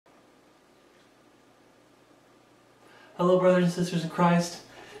Hello, brothers and sisters in Christ.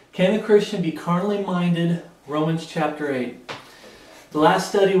 Can the Christian be carnally minded? Romans chapter 8. The last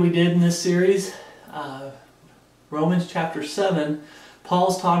study we did in this series, Romans chapter 7,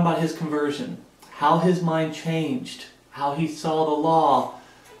 Paul's talking about his conversion, how his mind changed, how he saw the law,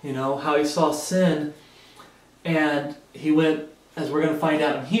 how he saw sin, and he went, as we're going to find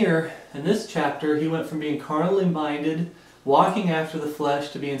out in here, in this chapter, he went from being carnally minded, walking after the flesh,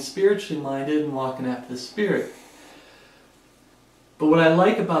 to being spiritually minded and walking after the Spirit. But what I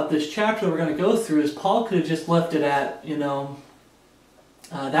like about this chapter that we're going to go through is Paul could have just left it at,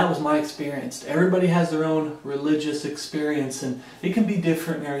 that was my experience. Everybody has their own religious experience, and it can be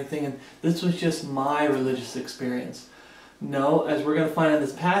different and everything, and this was just my religious experience. No, as we're going to find in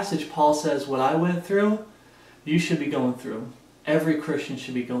this passage, Paul says, what I went through, you should be going through. Every Christian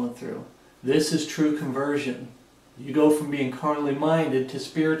should be going through. This is true conversion. You go from being carnally minded to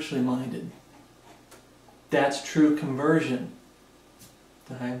spiritually minded. That's true conversion.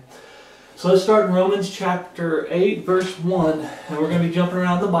 Okay. So let's start in Romans chapter 8, verse 1. And we're going to be jumping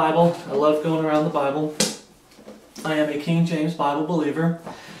around the Bible. I love going around the Bible. I am a King James Bible believer.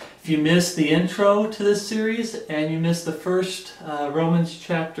 If you missed the intro to this series and you missed the first Romans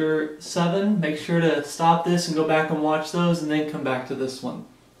chapter 7, make sure to stop this and go back and watch those and then come back to this one.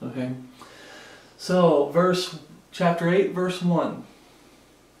 Okay. So, chapter 8, verse 1.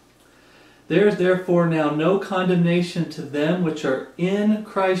 There is therefore now no condemnation to them which are in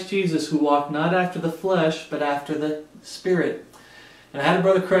Christ Jesus, who walk not after the flesh, but after the Spirit. And I had a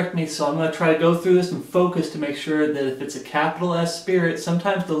brother correct me, so I'm going to try to go through this and focus to make sure that if it's a capital S Spirit,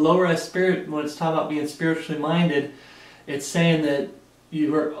 sometimes the lower S Spirit, when it's talking about being spiritually minded, it's saying that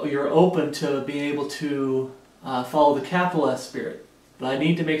you're open to being able to follow the capital S Spirit. But I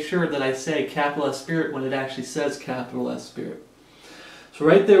need to make sure that I say capital S Spirit when it actually says capital S Spirit. So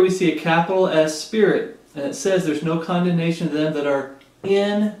right there we see a capital S Spirit, and it says there's no condemnation to them that are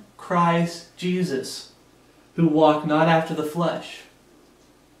in Christ Jesus, who walk not after the flesh.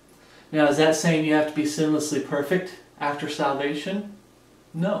 Now, is that saying you have to be sinlessly perfect after salvation?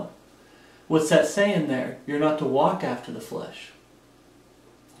 No. What's that saying there? You're not to walk after the flesh.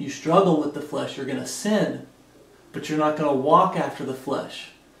 You struggle with the flesh, you're going to sin, but you're not going to walk after the flesh.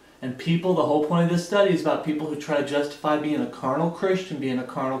 And people, the whole point of this study is about people who try to justify being a carnal Christian,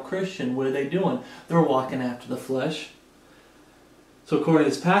 What are they doing? They're walking after the flesh. So according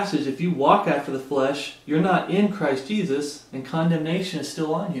to this passage, if you walk after the flesh, you're not in Christ Jesus, and condemnation is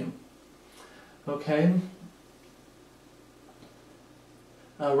still on you. Okay?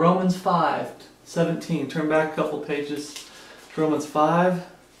 Romans 5:17. Turn back a couple pages. Romans 5.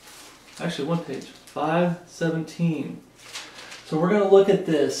 Actually, one page. 5:17. So we're going to look at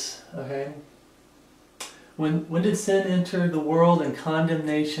this, okay? When did sin enter the world and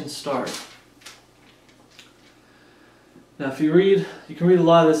condemnation start? Now if you read, you can read a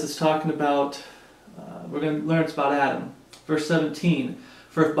lot of this. It's talking about, we're going to learn it's about Adam. Verse 17,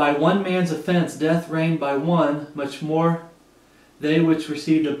 for if by one man's offense death reigned by one, much more they which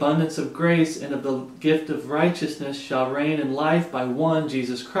received abundance of grace and of the gift of righteousness shall reign in life by one,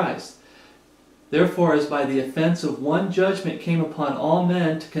 Jesus Christ. Therefore, as by the offense of one judgment came upon all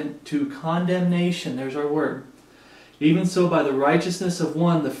men to condemnation, there's our word, even so by the righteousness of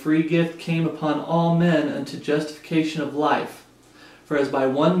one the free gift came upon all men unto justification of life. For as by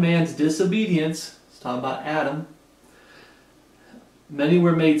one man's disobedience, it's talking about Adam, many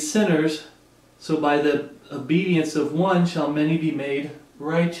were made sinners, so by the obedience of one shall many be made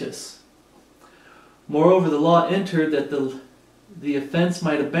righteous. Moreover, the law entered that the offense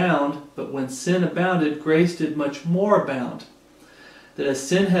might abound, but when sin abounded, grace did much more abound. That as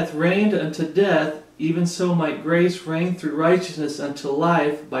sin hath reigned unto death, even so might grace reign through righteousness unto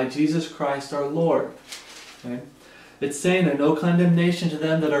life by Jesus Christ our Lord. Okay? It's saying there's no condemnation to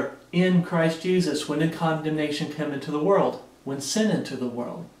them that are in Christ Jesus. When did condemnation come into the world? When sin entered the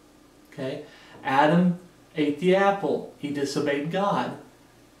world. Okay? Adam ate the apple. He disobeyed God.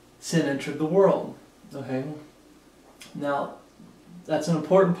 Sin entered the world. Okay? Now, that's an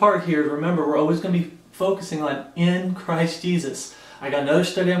important part here to remember. We're always going to be focusing on in Christ Jesus. I got another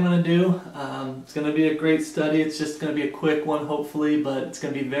study I'm going to do. It's going to be a great study. It's just going to be a quick one, hopefully, but it's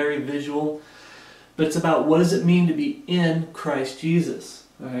going to be very visual. But it's about what does it mean to be in Christ Jesus.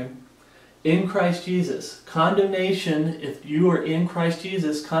 Okay? In Christ Jesus. Condemnation, if you are in Christ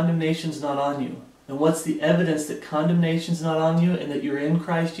Jesus, condemnation's not on you. And what's the evidence that condemnation's not on you and that you're in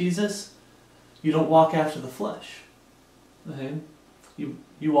Christ Jesus? You don't walk after the flesh. Okay?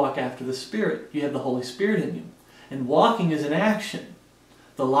 You walk after the Spirit. You have the Holy Spirit in you. And walking is an action.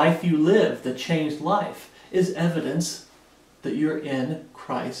 The life you live, the changed life, is evidence that you're in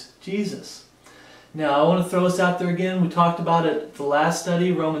Christ Jesus. Now I want to throw this out there again. We talked about it at the last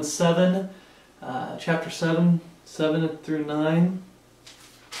study, Romans 7, chapter 7, 7 through 9.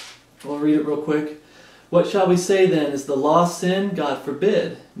 We'll read it real quick. What shall we say then? Is the law sin? God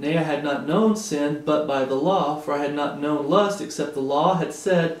forbid. Nay, I had not known sin but by the law, for I had not known lust, except the law had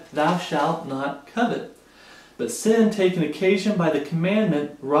said, Thou shalt not covet. But sin, taking occasion by the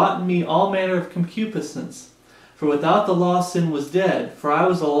commandment, wrought in me all manner of concupiscence. For without the law sin was dead. For I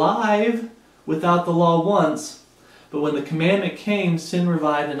was alive without the law once, but when the commandment came, sin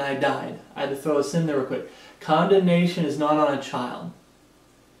revived and I died. I had to throw this in there real quick. Condemnation is not on a child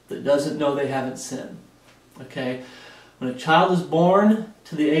that doesn't know they haven't sinned. Okay? When a child is born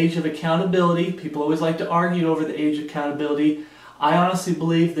to the age of accountability, people always like to argue over the age of accountability. I honestly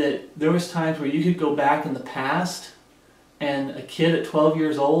believe that there was times where you could go back in the past and a kid at 12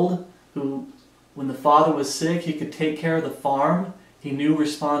 years old who, when the father was sick, he could take care of the farm. He knew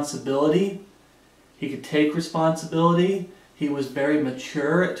responsibility. He could take responsibility. He was very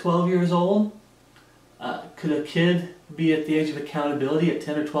mature at 12 years old. Could a kid be at the age of accountability at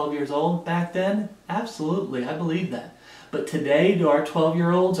 10 or 12 years old back then? Absolutely, I believe that. But today, do our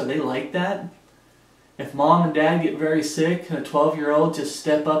 12-year-olds, are they like that? If mom and dad get very sick, can a 12-year-old just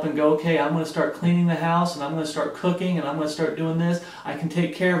step up and go, okay, I'm going to start cleaning the house and I'm going to start cooking and I'm going to start doing this. I can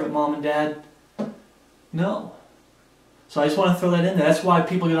take care of it, mom and dad. No. So I just want to throw that in there. That's why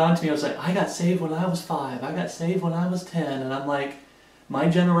people get on to me. I was like, I got saved when I was 5. I got saved when I was 10. And I'm like, my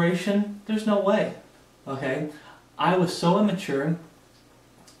generation, there's no way. Okay? I was so immature.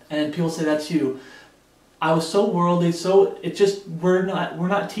 And people say, that's you. I was so worldly, so it just, we're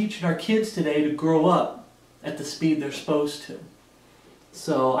not teaching our kids today to grow up at the speed they're supposed to.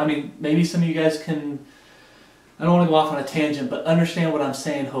 So, I mean, maybe some of you guys can, I don't want to go off on a tangent, but understand what I'm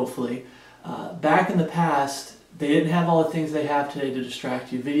saying, hopefully. Back in the past, they didn't have all the things they have today to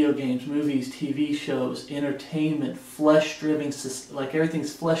distract you. Video games, movies, TV shows, entertainment, flesh-driven, like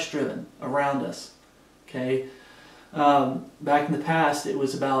everything's flesh-driven around us. Okay? Back in the past, it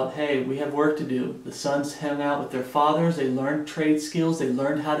was about, hey, we have work to do. The sons hung out with their fathers. They learned trade skills. They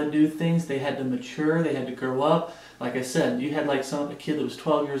learned how to do things. They had to mature. They had to grow up. Like I said, you had like a kid that was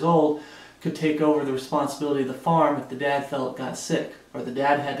 12 years old could take over the responsibility of the farm if the dad got sick. Or the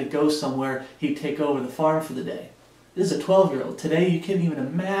dad had to go somewhere, he'd take over the farm for the day. This is a 12-year-old. Today, you can't even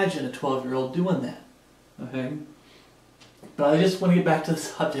imagine a 12-year-old doing that. Okay? But I just want to get back to the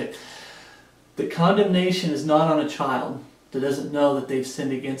subject. The condemnation is not on a child that doesn't know that they've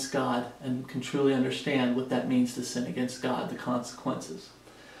sinned against God and can truly understand what that means to sin against God, the consequences.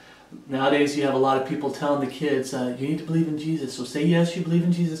 Nowadays you have a lot of people telling the kids, you need to believe in Jesus. So say yes, you believe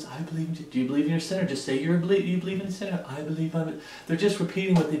in Jesus. I believe in Jesus. Do you believe in your sinner? Just say you believe in a sinner. I believe in it. They're just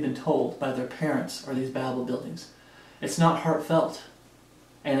repeating what they've been told by their parents or these Bible buildings. It's not heartfelt.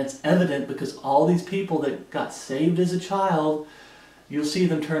 And it's evident because all these people that got saved as a child, you'll see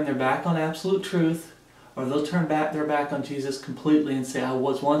them turn their back on absolute truth, or they'll turn their back on Jesus completely and say, I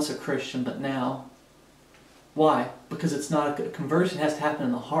was once a Christian, but now. Why? Because it's not a conversion. It has to happen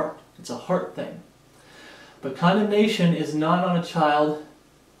in the heart. It's a heart thing. But condemnation is not on a child.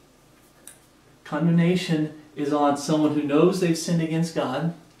 Condemnation is on someone who knows they've sinned against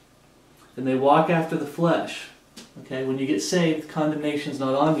God, and they walk after the flesh. Okay? When you get saved, condemnation is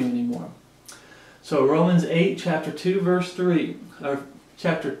not on you anymore. So Romans 8, chapter 2, verse 3, or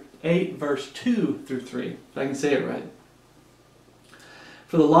chapter 8, verse 2 through 3, if I can say it right.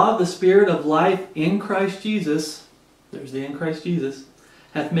 For the law of the Spirit of life in Christ Jesus, there's the in Christ Jesus,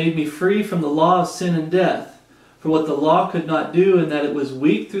 hath made me free from the law of sin and death. For what the law could not do, in that it was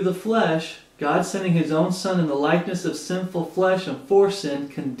weak through the flesh, God sending His own Son in the likeness of sinful flesh and for sin,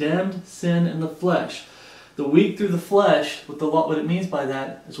 condemned sin in the flesh. The weak through the flesh, what it means by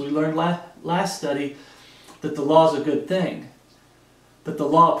that, as we learned last study, that the law is a good thing. But the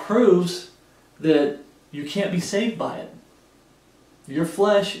law proves that you can't be saved by it. Your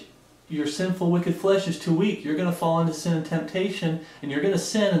flesh, your sinful, wicked flesh is too weak. You're going to fall into sin and temptation, and you're going to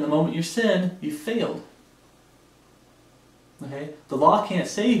sin, and the moment you sin, you failed. Okay? The law can't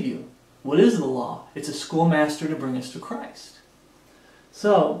save you. What is the law? It's a schoolmaster to bring us to Christ.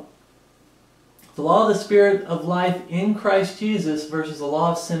 So, the law of the Spirit of life in Christ Jesus versus the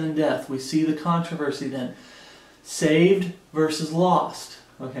law of sin and death. We see the controversy then. Saved versus lost.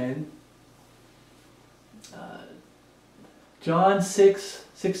 Okay? John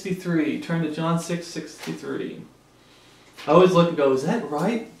 6:63. Turn to John 6:63. I always look and go, is that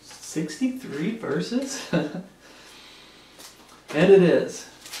right? 63 verses? And it is.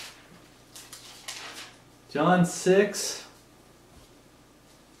 John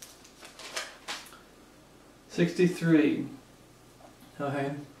 6:63.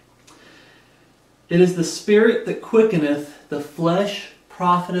 Okay. It is the Spirit that quickeneth, the flesh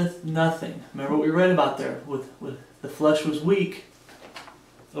profiteth nothing. Remember what we read about there? With the flesh was weak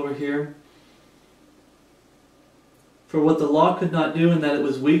over here. For what the law could not do, in that it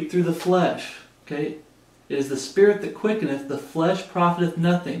was weak through the flesh. Okay? It is the Spirit that quickeneth, the flesh profiteth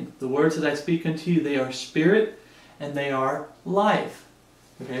nothing. The words that I speak unto you, they are spirit and they are life.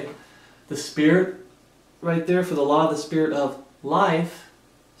 Okay? The Spirit right there for the law of the Spirit of life.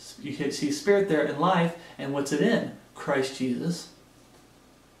 You can see Spirit there and life. And what's it in? Christ Jesus.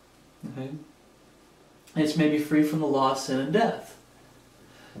 Okay? And it's made me free from the law of sin and death.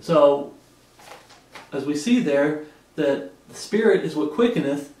 So, as we see there, that the Spirit is what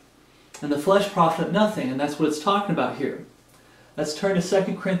quickeneth, and the flesh profiteth nothing. And that's what it's talking about here. Let's turn to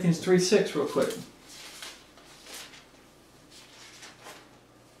 2 Corinthians 3:6 real quick.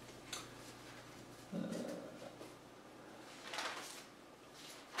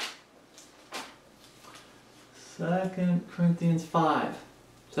 Second Corinthians 5.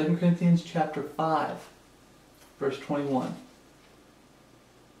 2 Corinthians chapter 5, verse 21.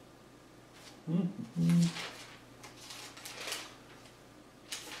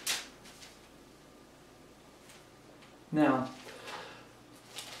 Now,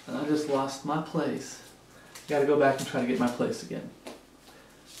 I just lost my place. Got to go back and try to get my place again.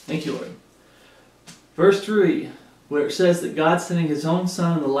 Thank you, Lord. Verse 3, where it says that God sending His own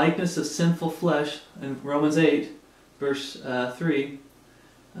Son in the likeness of sinful flesh, in Romans 8, verse 3,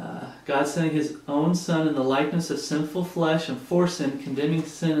 God sending His own Son in the likeness of sinful flesh and for sin, condemning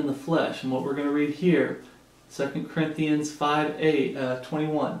sin in the flesh. And what we're going to read here, 2 Corinthians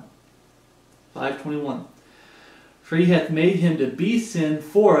 5:21. 5:21. For He hath made Him to be sin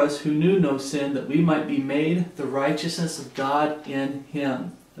for us who knew no sin, that we might be made the righteousness of God in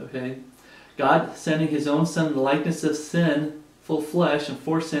Him. Okay? God sending His own Son in the likeness of sin, full flesh, and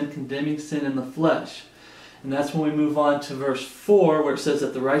for sin, condemning sin in the flesh. And that's when we move on to verse 4, where it says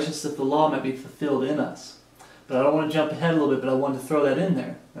that the righteousness of the law might be fulfilled in us. But I don't want to jump ahead a little bit, but I wanted to throw that in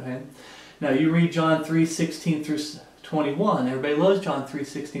there. Okay? Now you read John 3:16 through 21. Everybody loves John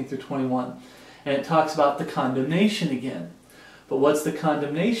 3:16 through 21. And it talks about the condemnation again. But what's the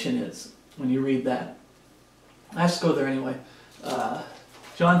condemnation is when you read that? I just go there anyway.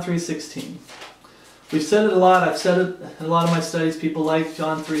 John 3:16. We've said it a lot. I've said it in a lot of my studies. People like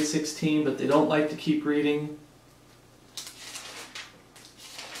John 3:16, but they don't like to keep reading.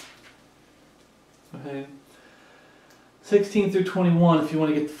 Okay. 16 through 21, if you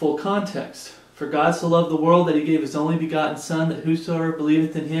want to get the full context. For God so loved the world that He gave His only begotten Son, that whosoever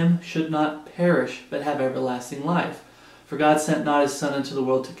believeth in Him should not perish, but have everlasting life. For God sent not His Son into the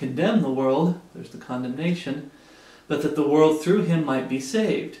world to condemn the world, there's the condemnation, but that the world through Him might be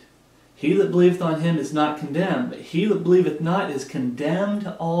saved. He that believeth on Him is not condemned, but he that believeth not is condemned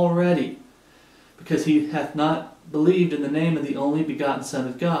already, because he hath not believed in the name of the only begotten Son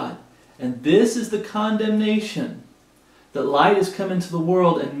of God. And this is the condemnation, that light is come into the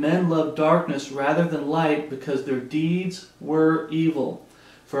world, and men love darkness rather than light, because their deeds were evil.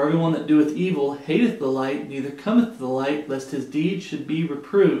 For everyone that doeth evil hateth the light, neither cometh to the light, lest his deeds should be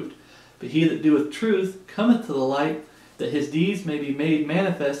reproved. But he that doeth truth cometh to the light, that his deeds may be made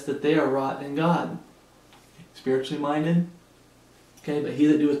manifest, that they are wrought in God. Spiritually minded. Okay, but he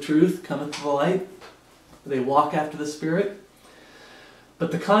that doeth truth cometh to the light. They walk after the Spirit.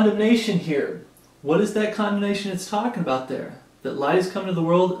 But the condemnation here, what is that condemnation it's talking about there? That light has come into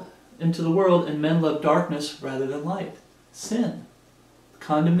the world, and men love darkness rather than light. Sin.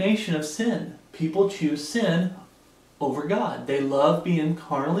 Condemnation of sin. People choose sin over God. They love being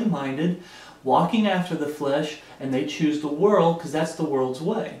carnally minded, walking after the flesh, and they choose the world because that's the world's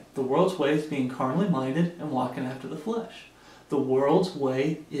way. The world's way is being carnally minded and walking after the flesh. The world's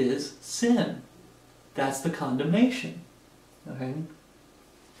way is sin. That's the condemnation. Okay?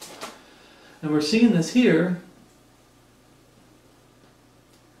 And we're seeing this here.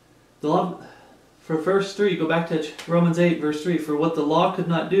 The law, for verse 3, go back to Romans 8, verse 3. For what the law could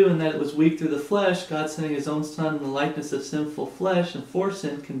not do, in that it was weak through the flesh, God sending His own Son in the likeness of sinful flesh, and for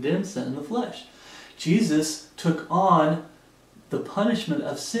sin condemned sin in the flesh. Jesus took on the punishment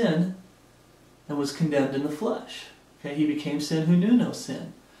of sin and was condemned in the flesh. Okay? He became sin who knew no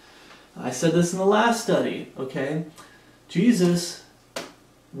sin. I said this in the last study. Okay? Jesus,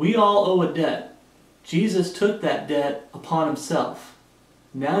 we all owe a debt. Jesus took that debt upon Himself.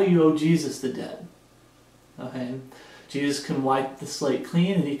 Now you owe Jesus the debt. Okay? Jesus can wipe the slate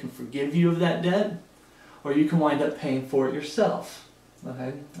clean and He can forgive you of that debt, or you can wind up paying for it yourself.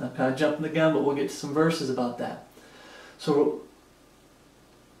 Okay? I'm kind of jumping the gun, but we'll get to some verses about that. So,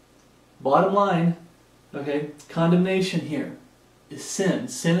 bottom line, okay, condemnation here. is sin.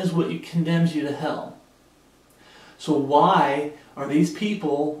 Sin is what condemns you to hell. So why are these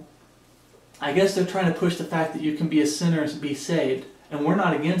people, I guess they're trying to push the fact that you can be a sinner and be saved. And we're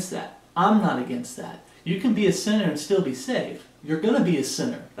not against that. I'm not against that. You can be a sinner and still be saved. You're going to be a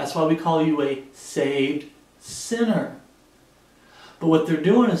sinner. That's why we call you a saved sinner. But what they're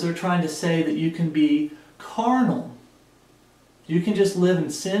doing is they're trying to say that you can be carnal. You can just live in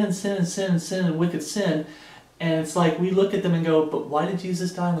sin and sin and sin and sin and wicked sin. And it's like we look at them and go, but why did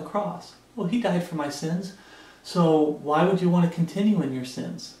Jesus die on the cross? Well, he died for my sins. So why would you want to continue in your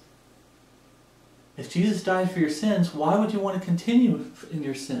sins? If Jesus died for your sins, why would you want to continue in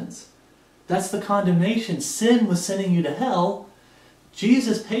your sins? That's the condemnation. Sin was sending you to hell.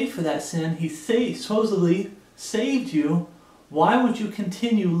 Jesus paid for that sin. He supposedly saved you. Why would you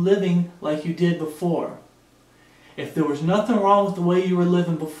continue living like you did before? If there was nothing wrong with the way you were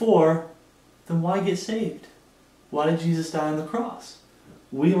living before, then why get saved? Why did Jesus die on the cross?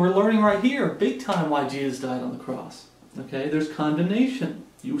 We were learning right here, big time, why Jesus died on the cross. Okay, there's condemnation.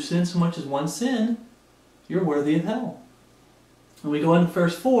 You sin so much as one sin, you're worthy of hell. And we go into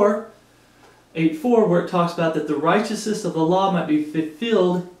verse 4, 8:4, where it talks about that the righteousness of the law might be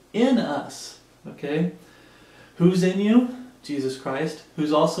fulfilled in us. Okay, who's in you? Jesus Christ.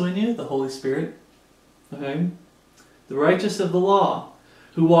 Who's also in you? The Holy Spirit. Okay, the righteousness of the law,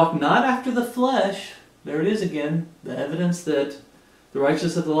 who walk not after the flesh. There it is again, the evidence that the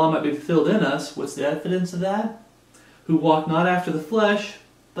righteousness of the law might be fulfilled in us. What's the evidence of that? Who walk not after the flesh,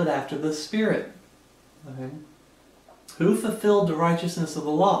 but after the Spirit. Okay. Who fulfilled the righteousness of the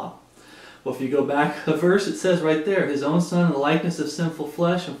law? Well, if you go back a verse, it says right there, His own Son in the likeness of sinful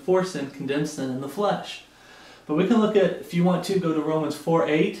flesh, and for sin condemned sin in the flesh. But we can look at, if you want to, go to Romans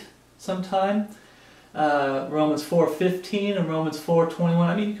 4:8 sometime. Romans 4:15 and Romans 4:21.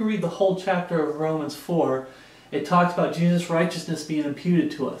 I mean, you can read the whole chapter of Romans 4. It talks about Jesus' righteousness being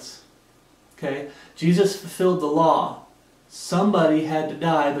imputed to us. Okay? Jesus fulfilled the law. Somebody had to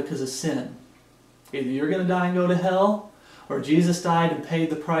die because of sin. Either you're going to die and go to hell, or Jesus died and paid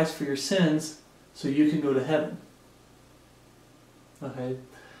the price for your sins so you can go to heaven. Okay?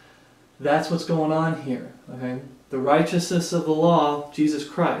 That's what's going on here. Okay? The righteousness of the law, Jesus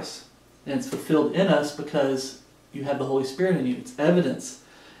Christ. And it's fulfilled in us because you have the Holy Spirit in you. It's evidence.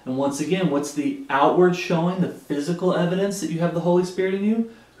 And once again, what's the outward showing, the physical evidence that you have the Holy Spirit in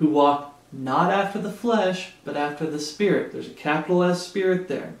you? Who walk not after the flesh, but after the Spirit. There's a capital S Spirit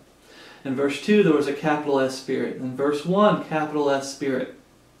there. In verse 2, there was a capital S Spirit. In verse 1, capital S Spirit.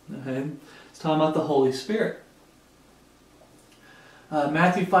 Okay? It's talking about the Holy Spirit.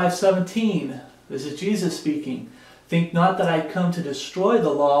 Matthew 5:17. This is Jesus speaking. Think not that I come to destroy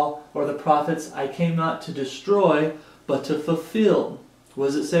the law or the prophets. I came not to destroy, but to fulfill. What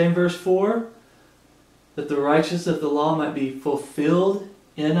does it say in verse 4? That the righteousness of the law might be fulfilled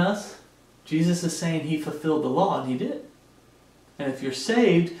in us. Jesus is saying He fulfilled the law, and He did. And if you're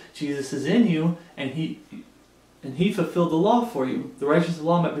saved, Jesus is in you, and He fulfilled the law for you. The righteousness of the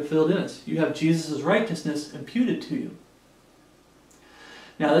law might be fulfilled in us. You have Jesus' righteousness imputed to you.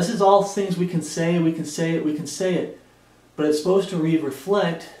 Now, this is all things we can say, we can say it. But it's supposed to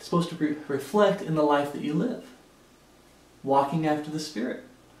reflect in the life that you live. Walking after the Spirit.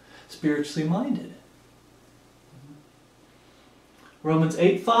 Spiritually minded. Romans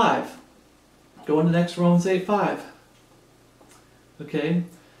 8:5. Go on to next Romans 8:5. Okay.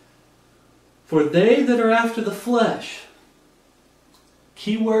 For they that are after the flesh.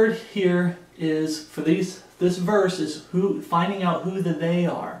 Key word here is, for this verse is finding out who the they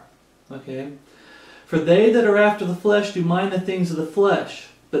are. Okay. For they that are after the flesh do mind the things of the flesh,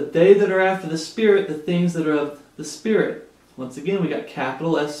 but they that are after the Spirit, the things that are of the Spirit. Once again, we got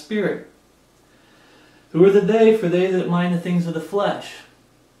capital S Spirit. Who are the they? For they that mind the things of the flesh.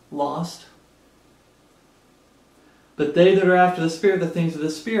 Lost. But they that are after the Spirit, the things of the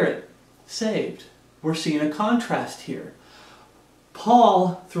Spirit. Saved. We're seeing a contrast here.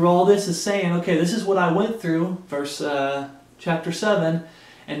 Paul, through all this, is saying, okay, this is what I went through, chapter 7,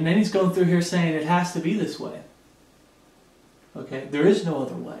 and then he's going through here saying it has to be this way. Okay, there is no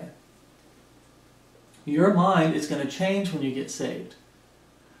other way. Your mind is going to change when you get saved.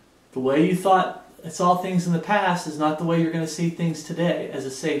 The way you thought it saw things in the past is not the way you're going to see things today as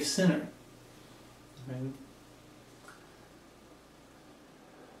a saved sinner. Okay.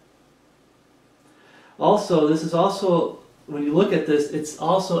 Also, this is also, when you look at this, it's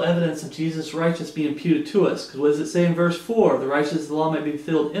also evidence of Jesus' righteousness being imputed to us. Because what does it say in verse 4? The righteousness of the law might be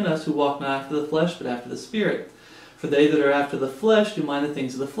fulfilled in us who walk not after the flesh, but after the Spirit. For they that are after the flesh do mind the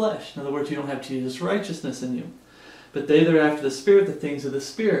things of the flesh. In other words, you don't have Jesus' righteousness in you. But they that are after the Spirit, the things of the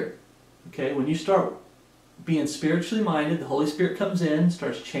Spirit. Okay, when you start being spiritually minded, the Holy Spirit comes in,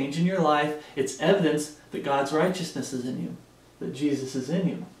 starts changing your life. It's evidence that God's righteousness is in you, that Jesus is in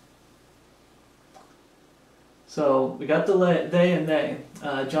you. So we got the they and they.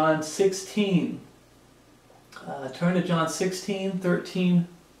 John 16. Turn to John 16, 13,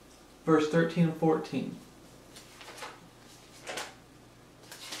 verse 13 and 14.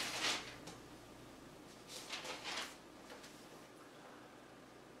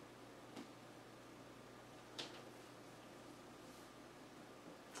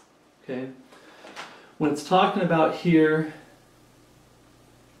 Okay. When it's talking about here,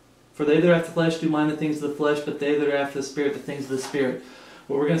 for they that are after the flesh do mind the things of the flesh, but they that are after the Spirit, the things of the Spirit.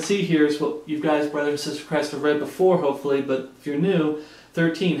 What we're going to see here is what you guys, brothers and sisters of Christ, have read before, hopefully, but if you're new,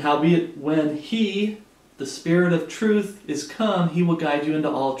 13. Howbeit, when He, the Spirit of truth, is come, He will guide you into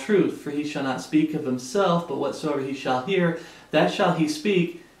all truth. For He shall not speak of Himself, but whatsoever He shall hear, that shall He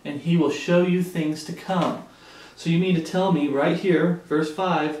speak, and He will show you things to come. So you mean to tell me right here, verse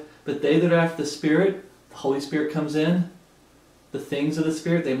 5, but they that are after the Spirit, the Holy Spirit comes in, the things of the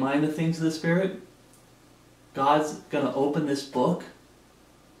Spirit, they mind the things of the Spirit. God's going to open this book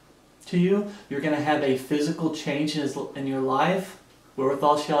to you. You're going to have a physical change in your life.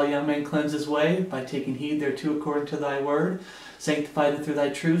 Wherewithal shall a young man cleanse his way? By taking heed thereto according to thy word. Sanctify them through thy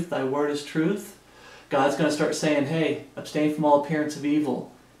truth. Thy word is truth. God's going to start saying, hey, abstain from all appearance of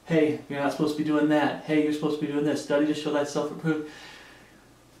evil. Hey, you're not supposed to be doing that. Hey, you're supposed to be doing this. Study to show thyself approved.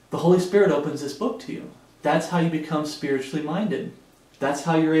 The Holy Spirit opens this book to you. That's how you become spiritually minded. That's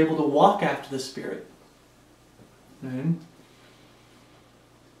how you're able to walk after the Spirit. Mm-hmm.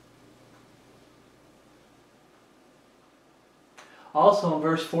 Also in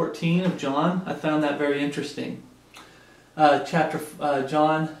verse 14 of John, I found that very interesting.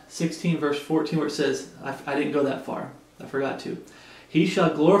 John 16 verse 14 where it says, I didn't go that far. I forgot to. He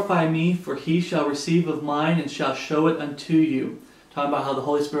shall glorify me, for he shall receive of mine and shall show it unto you. Talking about how the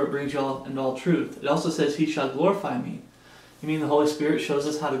Holy Spirit brings you all into all truth. It also says, He shall glorify me. You mean the Holy Spirit shows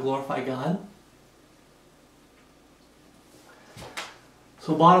us how to glorify God?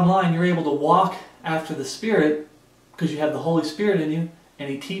 So bottom line, you're able to walk after the Spirit because you have the Holy Spirit in you, and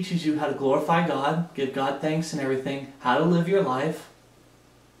He teaches you how to glorify God, give God thanks and everything, how to live your life,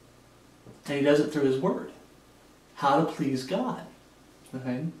 and He does it through His Word. How to please God.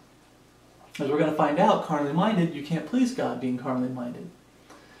 Okay? As we're going to find out, carnally minded, you can't please God being carnally minded.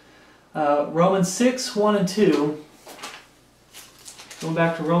 Romans 6, 1 and 2. Going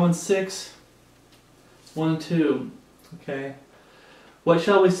back to Romans 6, 1 and 2. Okay. What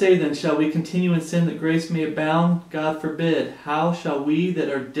shall we say then? Shall we continue in sin that grace may abound? God forbid. How shall we that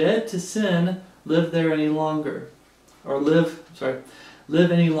are dead to sin live there any longer? Or live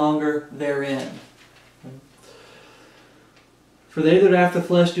any longer therein? For they that are after the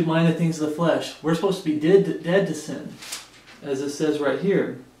flesh do mind the things of the flesh. We're supposed to be dead to sin, as it says right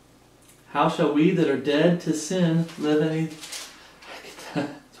here. How shall we that are dead to sin live any...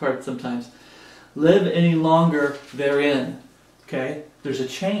 It's hard sometimes. Live any longer therein. Okay? There's a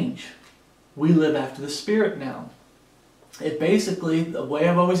change. We live after the Spirit now. It basically, the way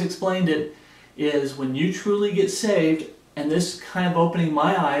I've always explained it, is when you truly get saved, and this kind of opening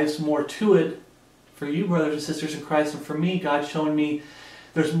my eyes more to it, for you brothers and sisters in Christ, and for me, God's showing me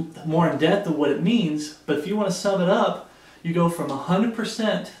there's more in depth of what it means. But if you want to sum it up, you go from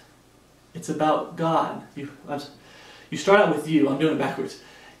 100%, it's about God. You start out with you. I'm doing it backwards.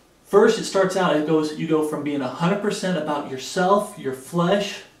 First, it starts out, you go from being 100% about yourself, your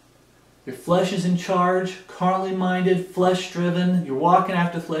flesh. Your flesh is in charge, carnally minded, flesh driven. You're walking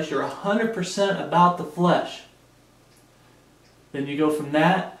after the flesh. You're 100% about the flesh. Then you go from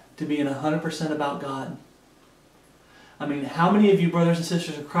that to being 100% about God. I mean, how many of you brothers and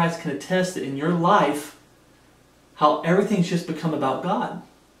sisters in Christ can attest that in your life, how everything's just become about God?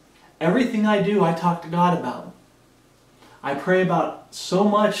 Everything I do, I talk to God about. I pray about so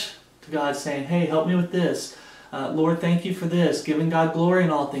much to God, saying, hey, help me with this. Lord, thank you for this. Giving God glory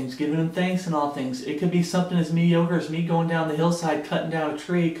in all things. Giving Him thanks in all things. It could be something as mediocre as me going down the hillside, cutting down a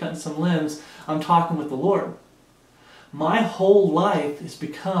tree, cutting some limbs. I'm talking with the Lord. My whole life has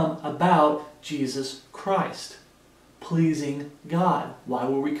become about Jesus Christ. Pleasing God. Why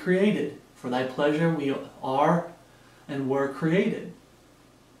were we created? For Thy pleasure we are and were created.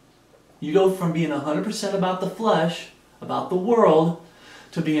 You go from being 100% about the flesh, about the world,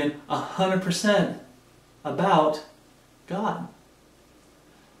 to being 100% about God.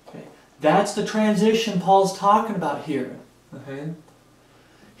 Okay. That's the transition Paul's talking about here. Okay.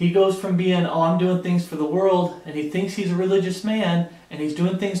 He goes from being, oh, I'm doing things for the world, and he thinks he's a religious man, and he's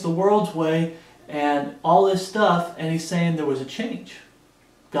doing things the world's way, and all this stuff, and he's saying there was a change.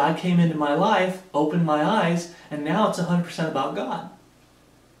 God came into my life, opened my eyes, and now it's 100% about God.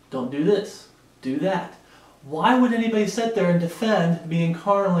 Don't do this. Do that. Why would anybody sit there and defend being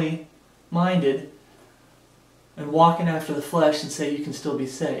carnally minded and walking after the flesh and say you can still be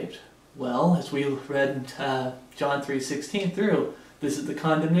saved? Well, as we read in John 3:16 through, this is the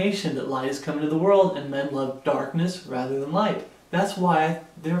condemnation that light has come into the world and men love darkness rather than light. That's why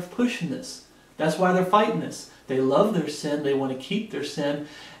they're pushing this. That's why they're fighting this. They love their sin, they want to keep their sin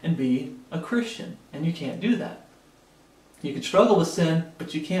and be a Christian. And you can't do that. You can struggle with sin,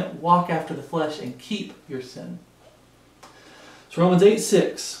 but you can't walk after the flesh and keep your sin. So Romans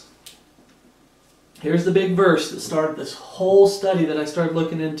 8:6. Here's the big verse that started this whole study that I started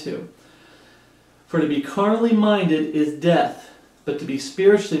looking into. For to be carnally minded is death, but to be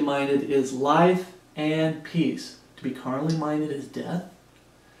spiritually minded is life and peace. To be carnally minded is death?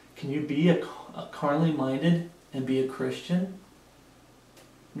 Can you be a carnally minded and be a Christian?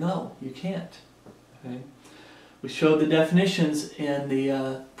 No, you can't. Okay? We showed the definitions in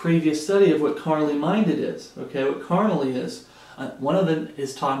the previous study of what carnally minded is. Okay, what carnally is. One of them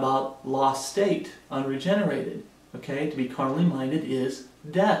is talking about lost state, unregenerated. Okay, to be carnally minded is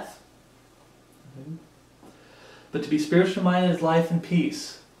death. Okay. But to be spiritually minded is life and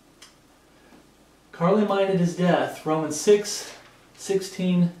peace. Carnally minded is death. Romans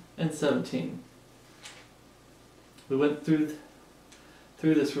 6:16 and 17. We went through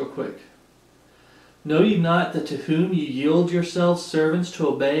this real quick. Know ye not that to whom ye yield yourselves servants to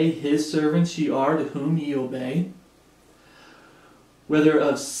obey, his servants ye are to whom ye obey? Whether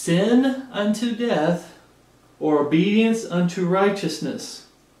of sin unto death, or obedience unto righteousness.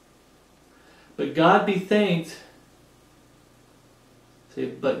 But God be thanked,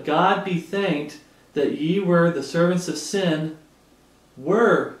 that ye were the servants of sin,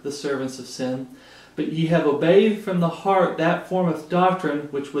 but ye have obeyed from the heart that form of doctrine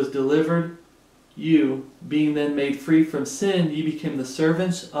which was delivered you, being then made free from sin, ye became the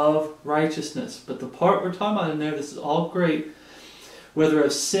servants of righteousness. But the part we're talking about in there, this is all great. Whether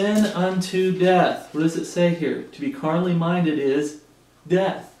of sin unto death. What does it say here? To be carnally minded is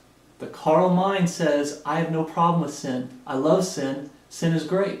death. The carnal mind says, I have no problem with sin. I love sin. Sin is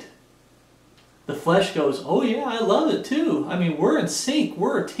great. The flesh goes, oh yeah, I love it too. I mean, we're in sync.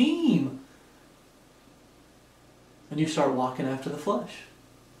 We're a team. And you start walking after the flesh.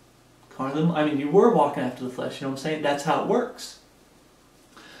 You were walking after the flesh, you know what I'm saying? That's how it works.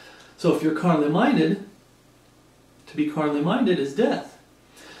 So if you're carnally minded, to be carnally minded is death.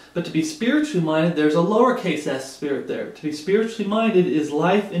 But to be spiritually minded, there's a lowercase s spirit there. To be spiritually minded is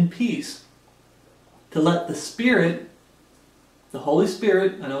life and peace. To let the Spirit, the Holy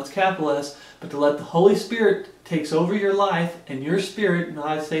Spirit, I know it's capital S, but to let the Holy Spirit takes over your life and your spirit, and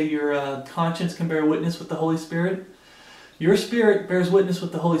I say your conscience can bear witness with the Holy Spirit. Your spirit bears witness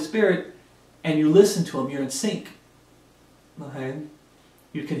with the Holy Spirit, and you listen to Him. You're in sync. Okay?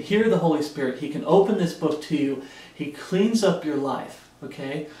 You can hear the Holy Spirit. He can open this book to you. He cleans up your life.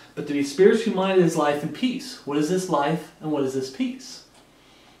 Okay? But to be spiritually minded is life and peace. What is this life and what is this peace?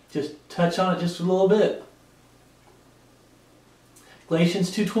 Just touch on it just a little bit. Galatians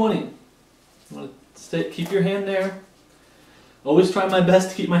 2:20. Keep your hand there. Always try my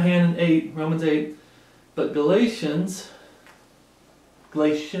best to keep my hand in Romans 8. But Galatians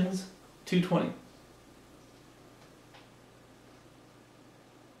 2:20.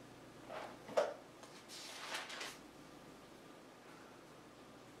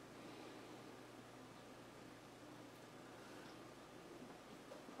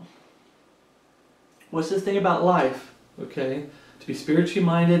 What's this thing about life? Okay, to be spiritually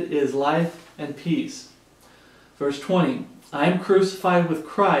minded is life and peace. Verse 20. I am crucified with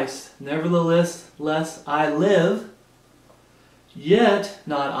Christ, nevertheless I live, yet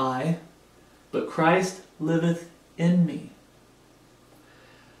not I, but Christ liveth in me.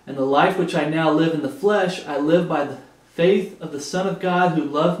 And the life which I now live in the flesh, I live by the faith of the Son of God who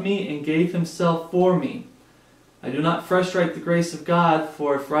loved me and gave Himself for me. I do not frustrate the grace of God,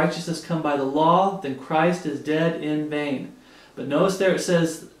 for if righteousness come by the law, then Christ is dead in vain. But notice there it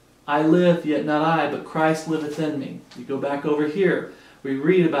says, I live, yet not I, but Christ liveth in me. You go back over here, we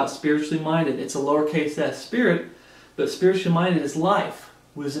read about spiritually minded. It's a lowercase s spirit, but spiritually minded is life.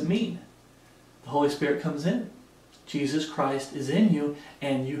 What does it mean? The Holy Spirit comes in. Jesus Christ is in you,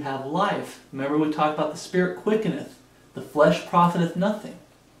 and you have life. Remember we talked about the Spirit quickeneth. The flesh profiteth nothing.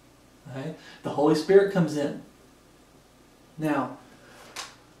 Okay? The Holy Spirit comes in. Now,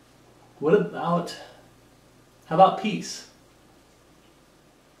 how about peace?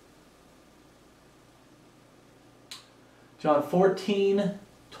 John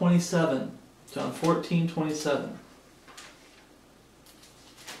 14:27. John 14:27.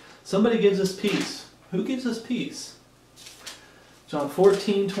 Somebody gives us peace. Who gives us peace? John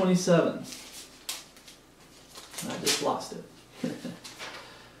 14:27. I just lost it.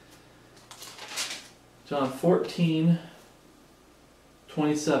 John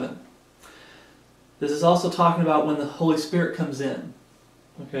 14:27. This is also talking about when the Holy Spirit comes in.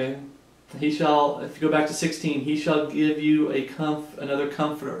 Okay? He shall, if you go back to 16, he shall give you another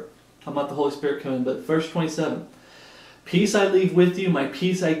comforter. Talking about the Holy Spirit coming. But verse 27. Peace I leave with you, my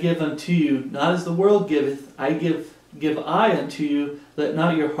peace I give unto you. Not as the world giveth, I give I unto you. Let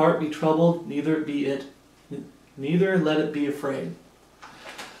not your heart be troubled, neither let it be afraid.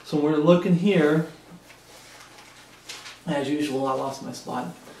 So we're looking here, as usual, I lost my spot.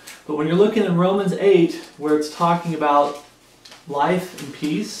 But when you're looking in Romans 8, where it's talking about life and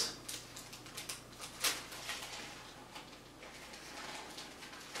peace,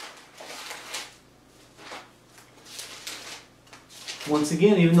 once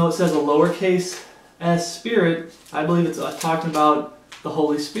again, even though it says a lowercase s spirit, I believe it's talking about the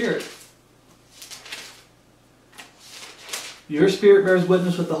Holy Spirit. Your spirit bears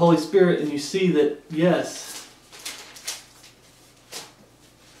witness with the Holy Spirit, and you see that, yes,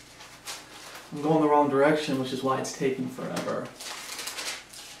 I'm going the wrong direction, which is why it's taking forever.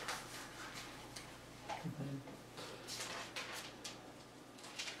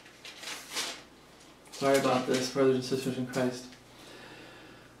 Sorry about this, brothers and sisters in Christ.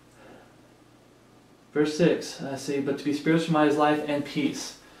 Verse 6, I say, but to be spiritually minded is life and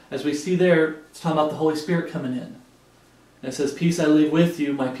peace. As we see there, it's talking about the Holy Spirit coming in. And it says, peace I leave with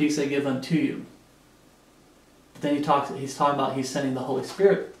you, my peace I give unto you. But then he's talking about he's sending the Holy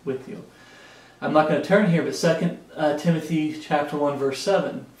Spirit with you. I'm not going to turn here, but 2 Timothy chapter 1, verse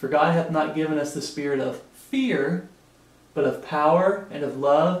 7. For God hath not given us the spirit of fear, but of power and of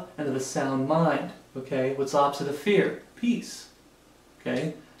love and of a sound mind. Okay, what's the opposite of fear? Peace.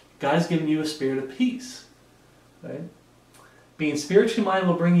 Okay, God has given you a spirit of peace. Right? Being spiritually minded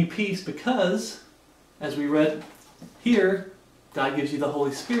will bring you peace because, as we read here, God gives you the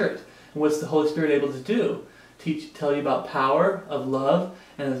Holy Spirit. And what's the Holy Spirit able to do? Tell you about power, of love,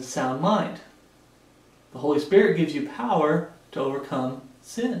 and of a sound mind. The Holy Spirit gives you power to overcome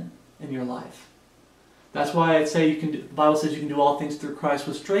sin in your life. That's why I say the Bible says you can do all things through Christ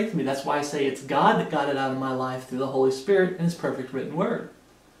who strengthens me. That's why I say it's God that got it out of my life through the Holy Spirit and His perfect written word.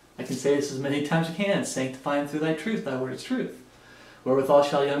 I can say this as many times as I can. Sanctify him through thy truth. Thy word is truth. Wherewithal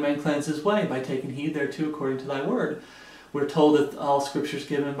shall a young man cleanse his way? By taking heed thereto according to thy word. We're told that all Scripture is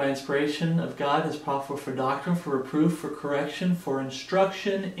given by inspiration of God, is profitable for doctrine, for reproof, for correction, for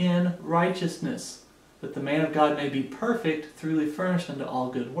instruction in righteousness, that the man of God may be perfect, truly furnished unto all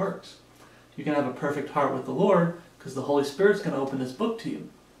good works. You can have a perfect heart with the Lord because the Holy Spirit's going to open this book to you.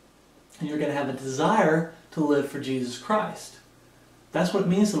 And you're going to have a desire to live for Jesus Christ. That's what it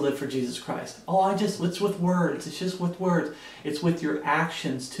means to live for Jesus Christ. Oh, it's with words. It's just with words. It's with your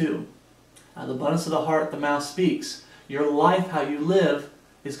actions too. The abundance of the heart, the mouth speaks. Your life, how you live,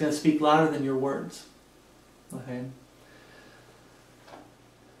 is going to speak louder than your words. Okay?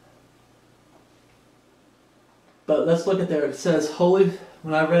 But let's look at there. It says, holy,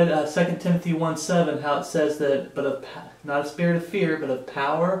 when I read 2 Timothy 1:7, how it says that, not a spirit of fear, but of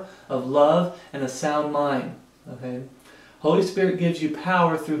power, of love, and a sound mind. Okay? Holy Spirit gives you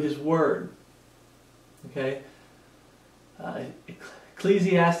power through His Word. Okay?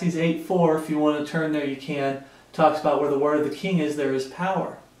 Ecclesiastes 8:4, if you want to turn there you can, talks about where the word of the King is, there is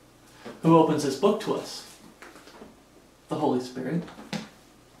power. Who opens this book to us? The Holy Spirit.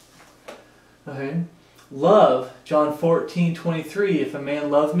 Okay? Love, John 14:23, if a man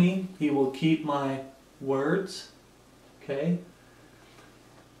love me, he will keep my words. Okay?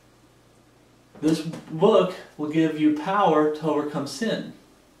 This book will give you power to overcome sin.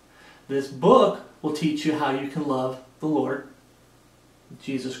 This book will teach you how you can love the Lord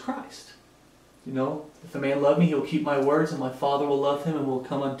Jesus Christ. You know, if a man love me, he will keep my words, and my Father will love him, and will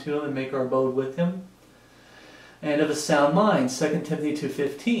come unto him and make our abode with him. And of a sound mind, 2 Timothy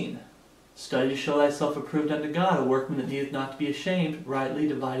 2:15. Study to show thyself approved unto God, a workman that needeth not to be ashamed, rightly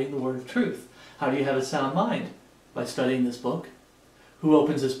dividing the word of truth. How do you have a sound mind? By studying this book. Who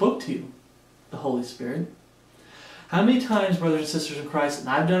opens this book to you? The Holy Spirit. How many times, brothers and sisters in Christ, and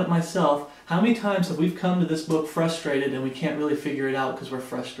I've done it myself, how many times have we come to this book frustrated and we can't really figure it out because we're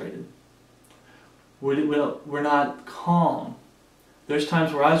frustrated? We're not calm. There's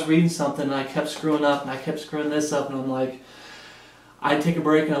times where I was reading something and I kept screwing up and I kept screwing this up, and I'm like, I'd take a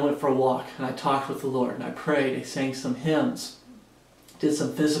break and I went for a walk and I talked with the Lord and I prayed, I sang some hymns, did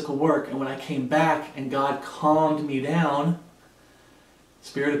some physical work, and when I came back and God calmed me down,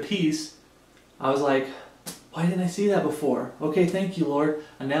 Spirit of peace, I was like, Why didn't I see that before? Okay, thank you, Lord.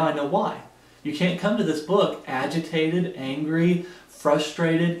 And now I know why. You can't come to this book agitated, angry,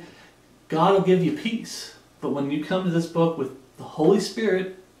 frustrated. God will give you peace. But when you come to this book with the Holy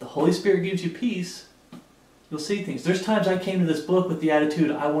Spirit gives you peace, you'll see things. There's times I came to this book with the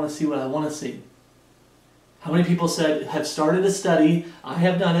attitude, I want to see what I want to see. How many people have started a study, I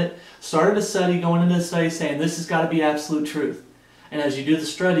have done it, started a study, going into the study saying, this has got to be absolute truth. And as you do the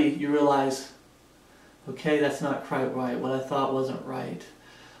study, you realize, okay, that's not quite right. What I thought wasn't right.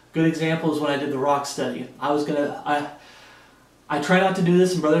 Good example is when I did the rock study. I try not to do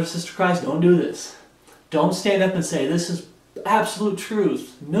this, and brother and sister Christ, don't do this. Don't stand up and say, this is absolute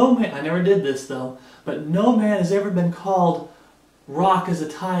truth. No man, I never did this though, but no man has ever been called rock as a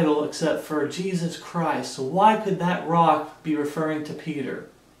title except for Jesus Christ. So why could that rock be referring to Peter?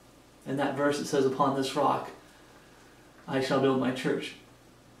 In that verse it says, upon this rock I shall build my church.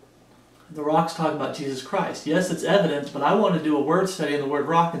 The rock's talking about Jesus Christ. Yes, it's evidence, but I want to do a word study on the word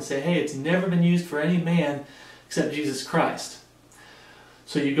rock and say, hey, it's never been used for any man except Jesus Christ.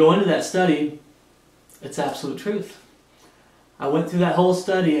 So you go into that study, it's absolute truth. I went through that whole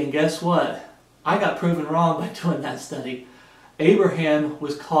study, and guess what? I got proven wrong by doing that study. Abraham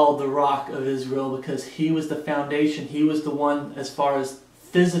was called the rock of Israel because he was the foundation. He was the one, as far as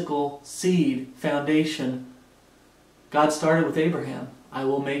physical seed foundation. God started with Abraham. I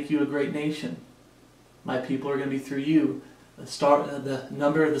will make you a great nation. My people are going to be through you. The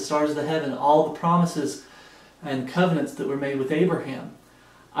number of the stars of the heaven, all the promises and covenants that were made with Abraham.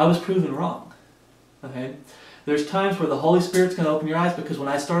 I was proven wrong. Okay? There's times where the Holy Spirit's going to open your eyes, because when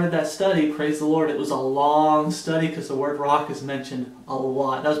I started that study, praise the Lord, it was a long study because the word rock is mentioned a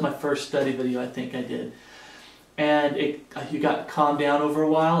lot. That was my first study video I think I did. And you got calmed down over a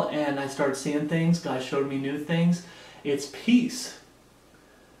while, and I started seeing things. God showed me new things. It's peace.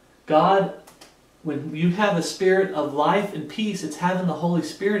 God, when you have a spirit of life and peace, it's having the Holy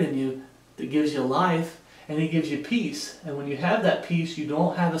Spirit in you that gives you life, and He gives you peace. And when you have that peace, you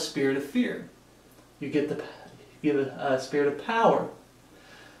don't have a spirit of fear. You give a spirit of power.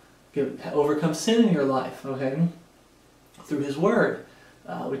 Overcome sin in your life, okay? Through His Word.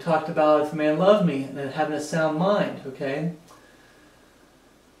 We talked about if a man loved me, and then having a sound mind, okay?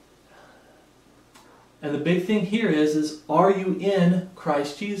 And the big thing here is are you in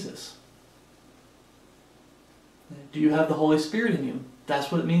Christ Jesus? Do you have the Holy Spirit in you?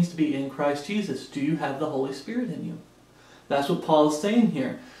 That's what it means to be in Christ Jesus. Do you have the Holy Spirit in you? That's what Paul is saying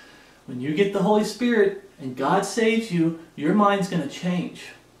here. When you get the Holy Spirit and God saves you, your mind's going to change.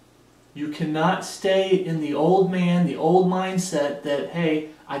 You cannot stay in the old man, the old mindset that, hey,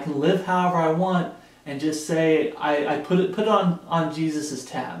 I can live however I want and just say, I put it on Jesus'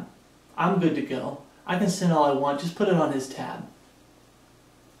 tab. I'm good to go. I can sin all I want. Just put it on His tab.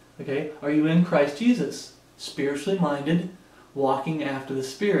 Okay? Are you in Christ Jesus? Spiritually minded, walking after the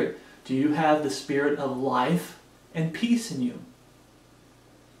Spirit. Do you have the Spirit of life and peace in you?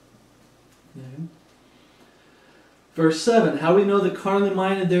 Okay. Verse 7, how do we know that carnally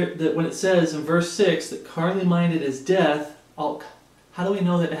minded, that when it says in verse 6 that carnally minded is death, how do we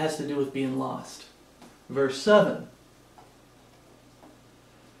know that it has to do with being lost? Verse 7,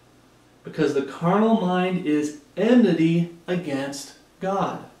 because the carnal mind is enmity against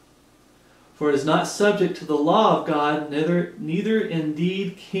God. For it is not subject to the law of God, neither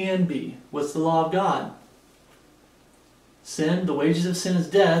indeed can be. What's the law of God? Sin, the wages of sin is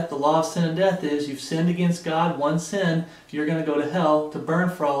death. The law of sin and death is you've sinned against God, one sin, you're going to go to hell to burn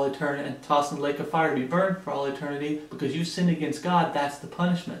for all eternity and tossed in the lake of fire to be burned for all eternity because you sinned against God. That's the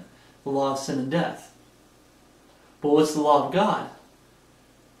punishment, the law of sin and death. But what's the law of God?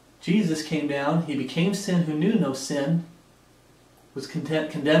 Jesus came down, He became sin who knew no sin, was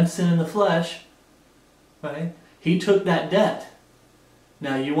condemned sin in the flesh, right? He took that debt.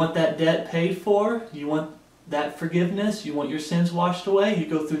 Now you want that debt paid for? You want that forgiveness? You want your sins washed away? You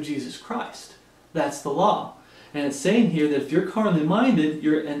go through Jesus Christ. That's the law. And it's saying here that if you're carnally minded,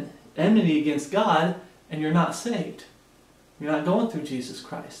 you're an enmity against God and you're not saved. You're not going through Jesus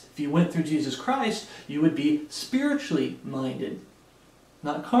Christ. If you went through Jesus Christ, you would be spiritually minded,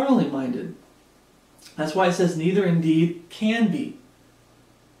 not carnally minded. That's why it says neither indeed can be.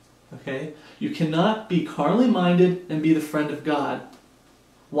 Okay? You cannot be carnally minded and be the friend of God.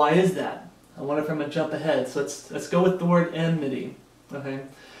 Why is that? I wonder if I'm going to jump ahead. So let's go with the word enmity. Okay?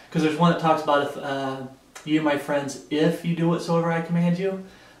 Because there's one that talks about if you, my friends, if you do whatsoever I command you.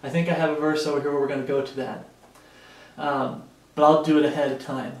 I think I have a verse over here where we're going to go to that. But I'll do it ahead of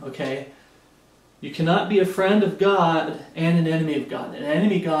time. Okay? You cannot be a friend of God and an enemy of God. An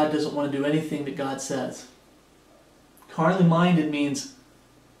enemy of God doesn't want to do anything that God says. Carnally minded means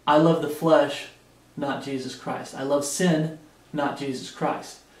I love the flesh, not Jesus Christ. I love sin, not Jesus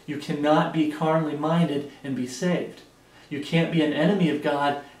Christ. You cannot be carnally minded and be saved. You can't be an enemy of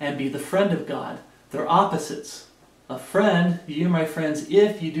God and be the friend of God. They're opposites. A friend, you are my friends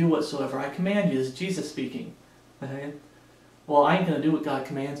if you do whatsoever I command you. This is Jesus speaking. Okay? Well, I ain't going to do what God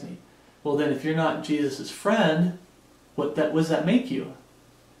commands me. Well, then if you're not Jesus' friend, what does that make you?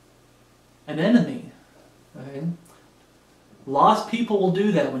 An enemy. Okay? Lost people will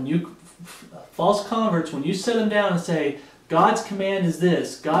do that. When you, false converts, when you sit them down and say, God's command is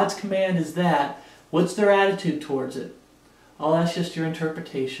this, God's command is that, what's their attitude towards it? Oh, that's just your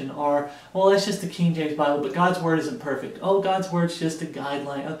interpretation. Or, well, that's just the King James Bible, but God's Word isn't perfect. Oh, God's Word's just a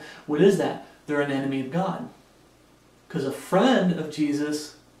guideline. What is that? They're an enemy of God. Because a friend of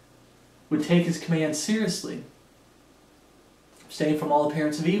Jesus would take His command seriously. Abstain from all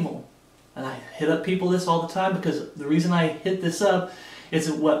appearance of evil. And I hit up people this all the time because the reason I hit this up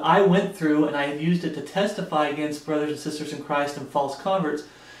is what I went through, and I have used it to testify against brothers and sisters in Christ and false converts.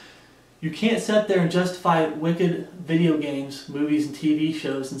 You can't sit there and justify wicked video games, movies, and TV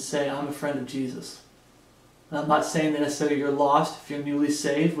shows and say, I'm a friend of Jesus. And I'm not saying that necessarily you're lost if you're newly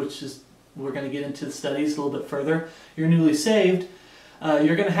saved, which is, we're going to get into the studies a little bit further. You're newly saved.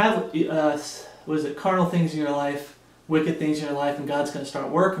 You're going to have, carnal things in your life, wicked things in your life, and God's going to start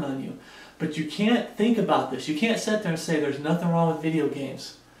working on you. But you can't think about this. You can't sit there and say there's nothing wrong with video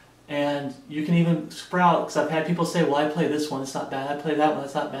games. And you can even sprout, because I've had people say, well, I play this one, it's not bad. I play that one,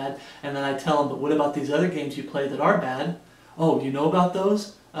 it's not bad. And then I tell them, but what about these other games you play that are bad? Oh, you know about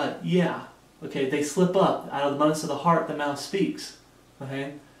those? Yeah. Okay, they slip up. Out of the abundance of the heart, the mouth speaks.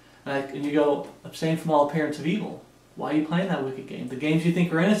 Okay? And you go, abstain from all appearance of evil. Why are you playing that wicked game? The games you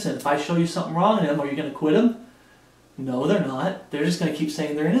think are innocent, if I show you something wrong in them, are you going to quit them? No, they're not. They're just going to keep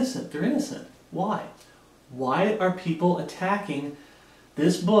saying they're innocent. They're innocent. Why? Why are people attacking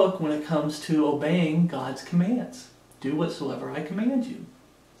this book when it comes to obeying God's commands? Do whatsoever I command you.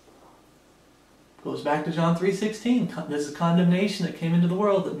 Goes back to John 3:16. This is condemnation that came into the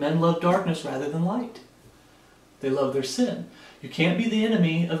world, that men love darkness rather than light. They love their sin. You can't be the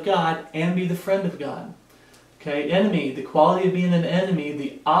enemy of God and be the friend of God. Okay, enemy, the quality of being an enemy,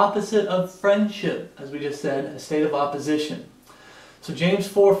 the opposite of friendship, as we just said, a state of opposition. So James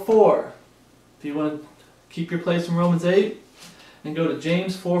 4:4, if you want to keep your place in Romans 8, and go to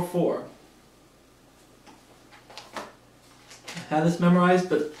James 4:4. I have this memorized,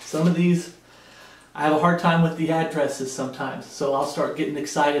 but some of these, I have a hard time with the addresses sometimes. So I'll start getting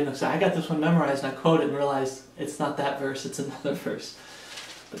excited and say, I got this one memorized, and I quote it and realize it's not that verse, it's another verse.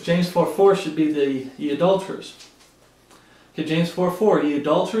 But James 4:4 should be the adulterers. Okay, James 4:4, ye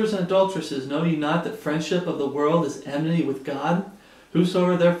adulterers and adulteresses, know ye not that friendship of the world is enmity with God?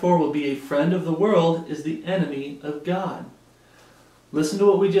 Whosoever therefore will be a friend of the world is the enemy of God. Listen to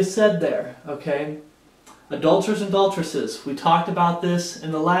what we just said there, okay? Adulterers and adulteresses. We talked about this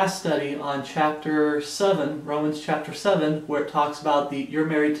in the last study on chapter 7, Romans chapter 7, where it talks about you're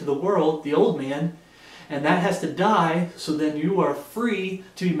married to the world, the old man, and that has to die, so then you are free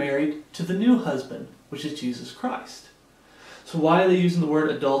to be married to the new husband, which is Jesus Christ. So why are they using the word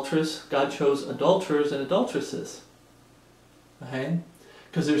adulteress? God chose adulterers and adulteresses. Okay?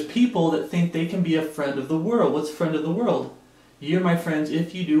 Because there's people that think they can be a friend of the world. What's friend of the world? Ye are my friends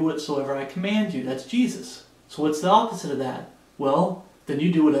if you do whatsoever I command you. That's Jesus. So what's the opposite of that? Well, then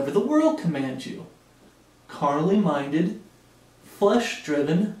you do whatever the world commands you. Carnally minded, flesh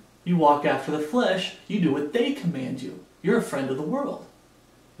driven, you walk after the flesh, you do what they command you. You're a friend of the world.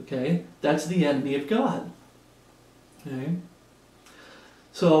 Okay? That's the enemy of God. Okay?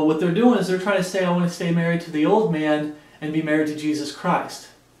 So what they're doing is they're trying to say, I want to stay married to the old man and be married to Jesus Christ.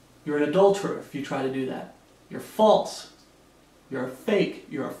 You're an adulterer if you try to do that. You're false. You're a fake.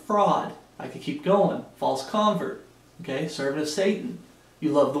 You're a fraud. I could keep going. False convert. Okay? Servant of Satan.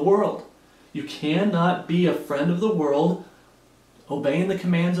 You love the world. You cannot be a friend of the world, obeying the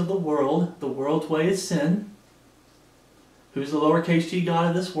commands of the world. The world's way is sin. Who's the lowercase g god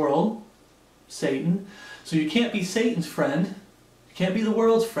of this world? Satan. So you can't be Satan's friend. You can't be the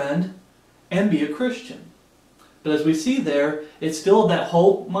world's friend and be a Christian. But as we see there, it's still that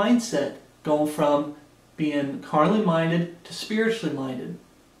whole mindset going from being carnally minded to spiritually minded.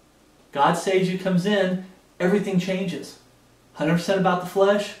 God saves you, comes in, everything changes. 100% about the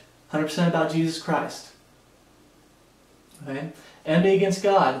flesh, 100% about Jesus Christ. Okay? Enmity against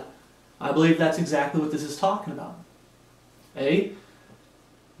God. I believe that's exactly what this is talking about. A,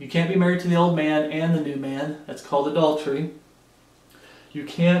 you can't be married to the old man and the new man. That's called adultery. You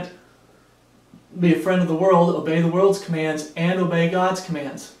can't be a friend of the world, obey the world's commands, and obey God's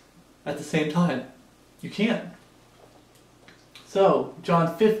commands at the same time. You can't. So,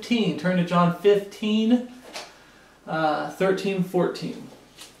 John 15. Turn to John 15, 13, 14.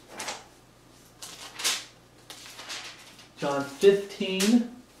 John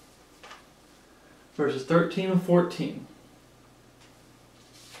 15, verses 13 and 14.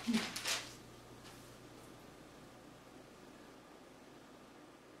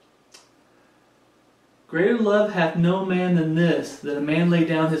 Greater love hath no man than this, that a man lay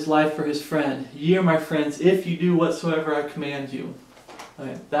down his life for his friend. Ye are my friends, if you do whatsoever I command you.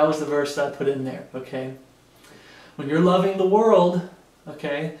 Okay, that was the verse that I put in there, okay? When you're loving the world,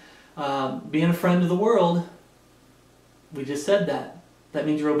 okay, being a friend of the world, we just said that. That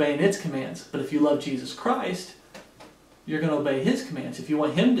means you're obeying its commands. But if you love Jesus Christ, you're going to obey His commands. If you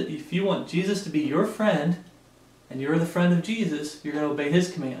want Jesus to be your friend, and you're the friend of Jesus, you're going to obey His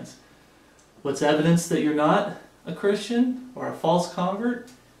commands. What's evidence that you're not a Christian or a false convert?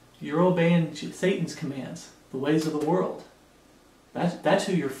 You're obeying Satan's commands, the ways of the world. That's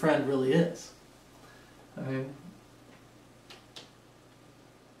who your friend really is. Okay.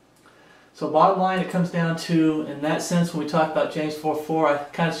 So bottom line, it comes down to, in that sense, when we talk about James 4:4, I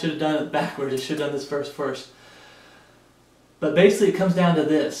kind of should have done it backwards. I should have done this verse first. But basically it comes down to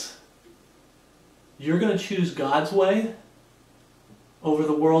this. You're going to choose God's way over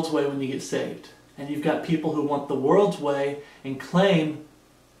the world's way when you get saved. And you've got people who want the world's way and claim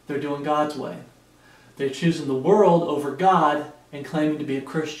they're doing God's way. They're choosing the world over God and claiming to be a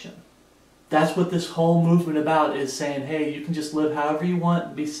Christian. That's what this whole movement about is, saying, hey, you can just live however you want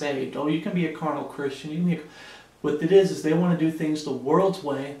and be saved. Oh, you can be a carnal Christian. You can be What it is they want to do things the world's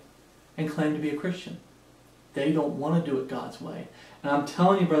way and claim to be a Christian. They don't want to do it God's way. And I'm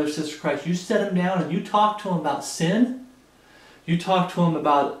telling you, brother, sister Christ, you set them down and you talk to them about sin. You talk to them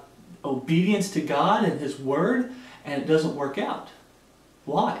about obedience to God and His Word, and it doesn't work out.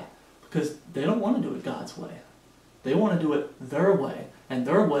 Why? Because they don't want to do it God's way. They want to do it their way. And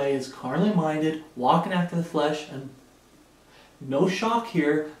their way is carnally minded, walking after the flesh, and no shock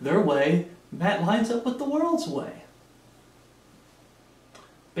here, their way, that lines up with the world's way.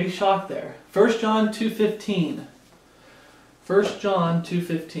 Big shock there. 1 John 2:15. 1 John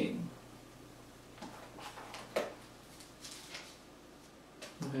 2:15.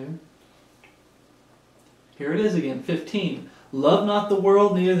 Okay. Here it is again, 15. Love not the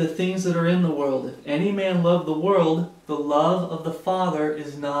world, neither the things that are in the world. If any man love the world, the love of the Father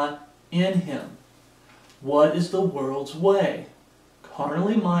is not in him. What is the world's way?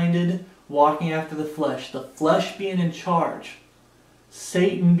 Carnally minded, walking after the flesh being in charge,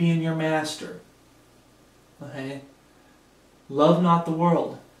 Satan being your master. Okay? Love not the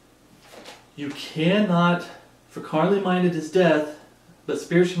world. You cannot, for carnally minded is death, but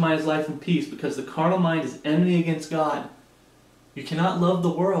spiritual mind is life and peace, because the carnal mind is enmity against God. You cannot love the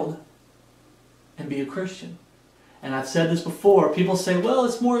world and be a Christian. And I've said this before. People say, well,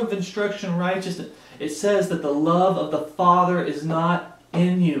 it's more of instruction in righteousness. It says that the love of the Father is not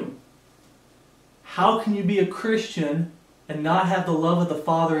in you. How can you be a Christian and not have the love of the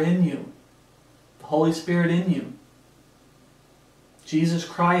Father in you? The Holy Spirit in you. Jesus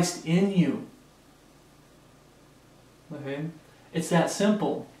Christ in you. Okay? It's that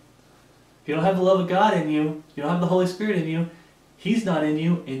simple. If you don't have the love of God in you, you don't have the Holy Spirit in you, He's not in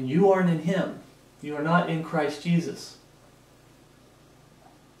you, and you aren't in Him. You are not in Christ Jesus.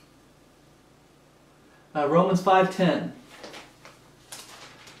 Romans 5:10.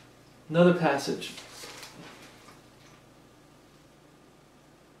 Another passage.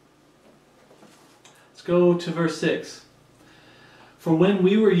 Let's go to verse 6. For when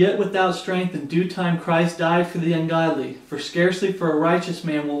we were yet without strength, in due time Christ died for the ungodly. For scarcely for a righteous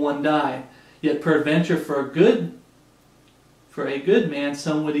man will one die, yet peradventure for a good man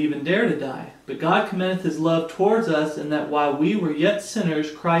some would even dare to die. But God commendeth His love towards us, in that while we were yet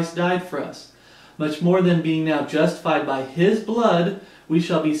sinners, Christ died for us. Much more than being now justified by His blood, we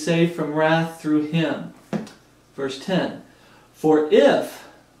shall be saved from wrath through Him. Verse 10. For if,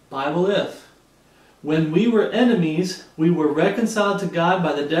 Bible if, when we were enemies, we were reconciled to God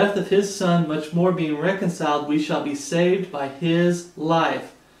by the death of His Son, much more being reconciled, we shall be saved by His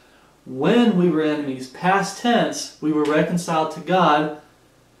life. When we were enemies, past tense, we were reconciled to God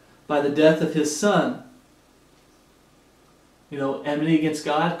by the death of His Son. You know, enmity against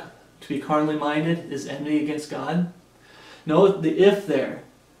God, to be carnally minded, is enmity against God. Note the if there.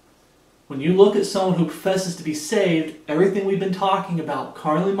 When you look at someone who professes to be saved, everything we've been talking about,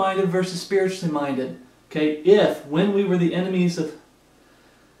 carnally minded versus spiritually minded. Okay, if, when we were enemies,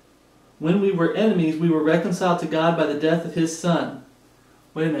 we were reconciled to God by the death of His Son.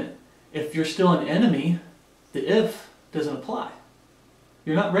 Wait a minute. If you're still an enemy, the if doesn't apply.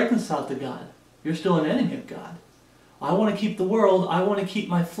 You're not reconciled to God. You're still an enemy of God. I want to keep the world, I want to keep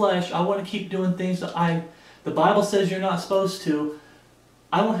my flesh, I want to keep doing things that the Bible says you're not supposed to.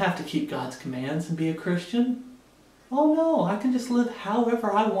 I don't have to keep God's commands and be a Christian. Oh no, I can just live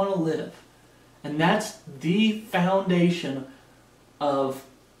however I want to live. And that's the foundation of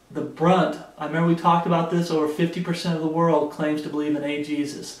the brunt. I remember we talked about this, over 50% of the world claims to believe in a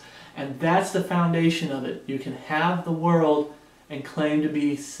Jesus. And that's the foundation of it. You can have the world and claim to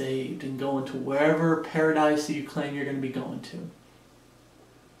be saved and go into wherever paradise that you claim you're going to be going to.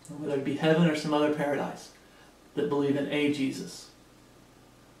 Whether it be heaven or some other paradise that believe in a Jesus.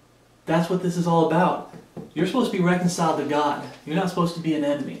 That's what this is all about. You're supposed to be reconciled to God. You're not supposed to be an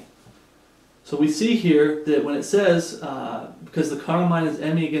enemy. So we see here that when it says, because the carnal mind is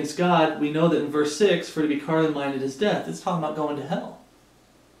enemy against God, we know that in verse 6, for to be carnally minded is death. It's talking about going to hell.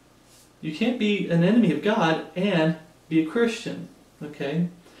 You can't be an enemy of God and be a Christian. Okay?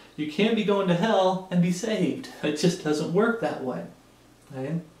 You can't be going to hell and be saved. It just doesn't work that way.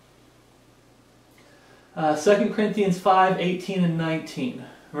 Okay? 2 Corinthians 5, 18 and 19.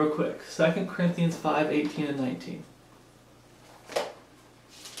 Real quick. 2 Corinthians 5, 18 and 19.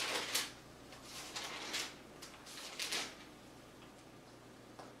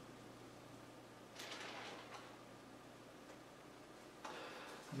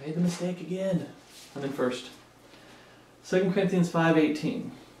 I made the mistake again. I'm in first. 2 Corinthians 5,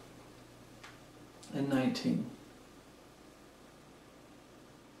 18 and 19.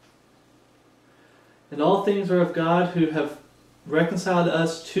 And all things are of God, who have reconciled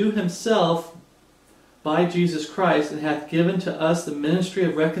us to himself by Jesus Christ, and hath given to us the ministry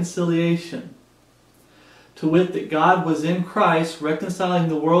of reconciliation. To wit, that God was in Christ, reconciling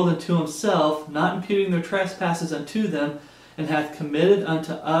the world unto himself, not imputing their trespasses unto them, and hath committed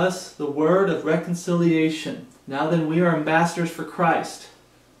unto us the word of reconciliation. Now then, we are ambassadors for Christ.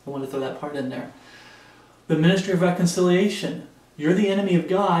 I want to throw that part in there. The ministry of reconciliation. You're the enemy of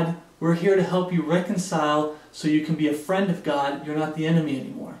God. We're here to help you reconcile so you can be a friend of God. You're not the enemy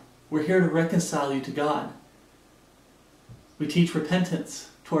anymore. We're here to reconcile you to God. We teach repentance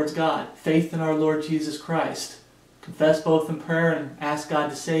towards God, faith in our Lord Jesus Christ. Confess both in prayer and ask God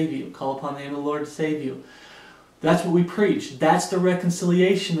to save you. Call upon the name of the Lord to save you. That's what we preach. That's the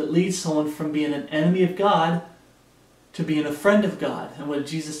reconciliation that leads someone from being an enemy of God to being a friend of God. And what did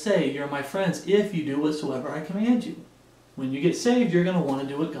Jesus say? You're my friends if you do whatsoever I command you. When you get saved, you're going to want to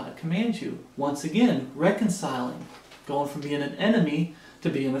do what God commands you. Once again, reconciling. Going from being an enemy to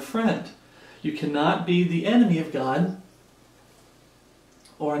being a friend. You cannot be the enemy of God,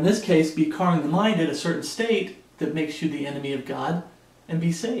 or in this case, be carnally minded, a certain state that makes you the enemy of God, and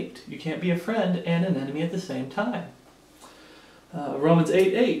be saved. You can't be a friend and an enemy at the same time. Romans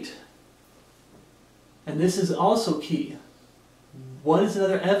 8:8. And this is also key. What is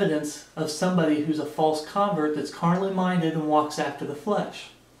another evidence of somebody who's a false convert that's carnally minded and walks after the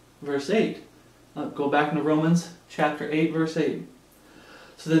flesh? Verse 8. Go back into Romans chapter 8, verse 8.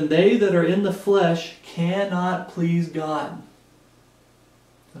 So then they that are in the flesh cannot please God.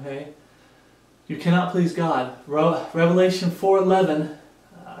 Okay? You cannot please God. Revelation 4:11.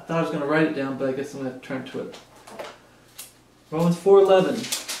 I thought I was going to write it down, but I guess I'm going to turn to it. Romans 4:11.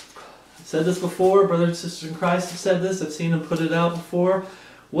 I've said this before. Brothers and sisters in Christ have said this. I've seen them put it out before.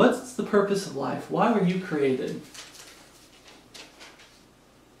 What's the purpose of life? Why were you created?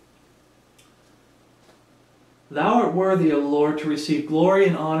 Thou art worthy, O Lord, to receive glory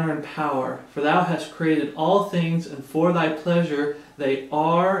and honor and power, for thou hast created all things, and for thy pleasure they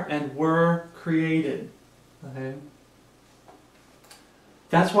are and were created. Okay?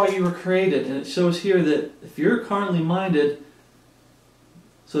 That's why you were created. And it shows here that if you're carnally minded,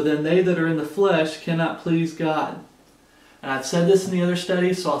 so then they that are in the flesh cannot please God. And I've said this in the other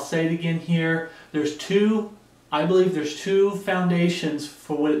studies, so I'll say it again here. I believe there's two foundations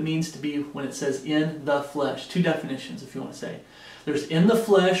for what it means to be when it says in the flesh. Two definitions, if you want to say. There's in the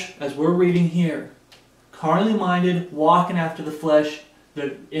flesh, as we're reading here. Carnally minded, walking after the flesh.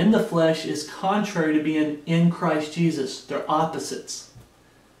 The in the flesh is contrary to being in Christ Jesus. They're opposites.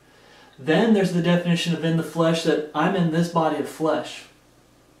 Then there's the definition of in the flesh, that I'm in this body of flesh.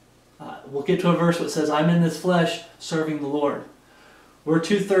 We'll get to a verse that says, I'm in this flesh serving the Lord. We're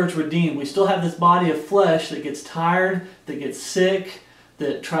 2/3 redeemed. We still have this body of flesh that gets tired, that gets sick,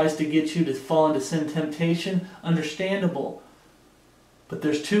 that tries to get you to fall into sin temptation. Understandable. But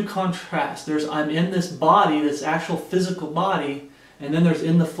there's two contrasts. There's I'm in this body, this actual physical body, and then there's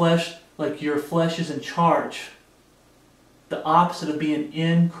in the flesh, like your flesh is in charge. The opposite of being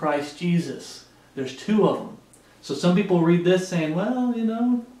in Christ Jesus. There's two of them. So some people read this saying, well,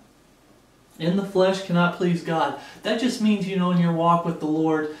 In the flesh cannot please God. That just means, in your walk with the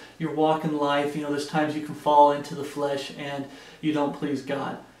Lord, your walk in life, there's times you can fall into the flesh and you don't please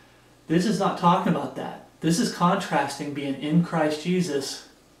God. This is not talking about that. This is contrasting being in Christ Jesus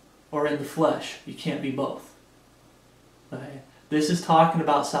or in the flesh. You can't be both. Okay? This is talking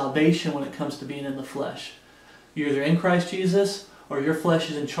about salvation when it comes to being in the flesh. You're either in Christ Jesus or your flesh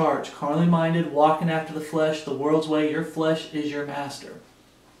is in charge. Carnally minded, walking after the flesh, the world's way, your flesh is your master.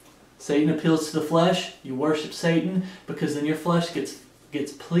 Satan appeals to the flesh, you worship Satan, because then your flesh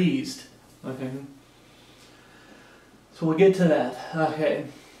gets pleased. Okay. So we'll get to that. Okay.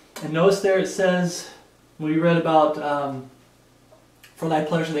 And notice there it says, we read about, for thy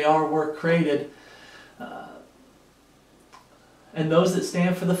pleasure they were created. And those that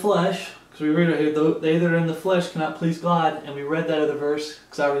stand for the flesh, because we read it here, they that are in the flesh cannot please God, and we read that other verse,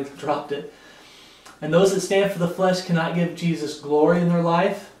 because I already dropped it. And those that stand for the flesh cannot give Jesus glory in their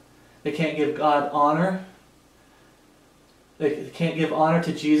life. They can't give God honor. They can't give honor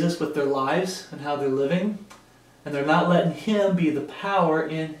to Jesus with their lives and how they're living. And they're not letting Him be the power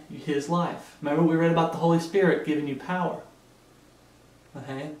in His life. Remember we read about the Holy Spirit giving you power.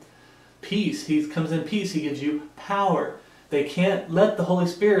 Okay? Peace. He comes in peace. He gives you power. They can't let the Holy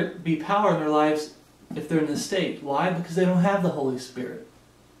Spirit be power in their lives if they're in this state. Why? Because they don't have the Holy Spirit.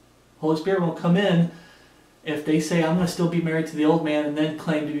 The Holy Spirit won't come in if they say, I'm going to still be married to the old man, and then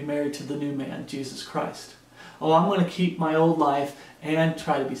claim to be married to the new man, Jesus Christ. Oh, I'm going to keep my old life and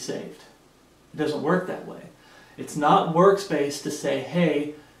try to be saved. It doesn't work that way. It's not works-based to say,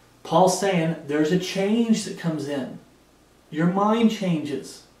 hey, Paul's saying there's a change that comes in. Your mind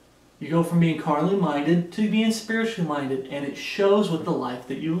changes. You go from being carnally minded to being spiritually minded, and it shows with the life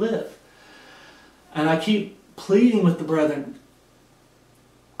that you live. And I keep pleading with the brethren.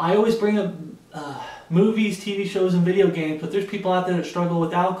 I always bring up movies, TV shows, and video games, but there's people out there that struggle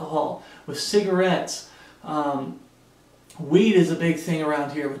with alcohol, with cigarettes. Weed is a big thing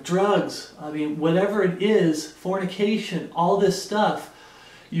around here, with drugs. I mean, whatever it is, fornication, all this stuff,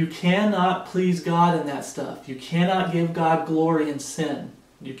 you cannot please God in that stuff. You cannot give God glory in sin.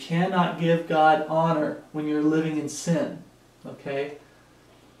 You cannot give God honor when you're living in sin. Okay?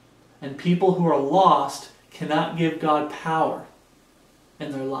 And people who are lost cannot give God power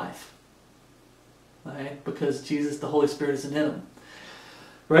in their life. Okay? Because Jesus, the Holy Spirit, isn't in them.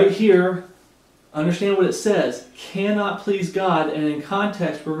 Right here, understand what it says. Cannot please God, and in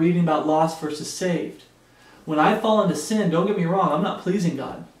context we're reading about lost versus saved. When I fall into sin, don't get me wrong, I'm not pleasing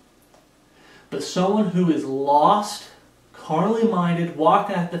God. But someone who is lost, carnally minded,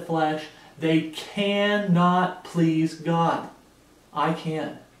 walking at the flesh, they cannot please God. I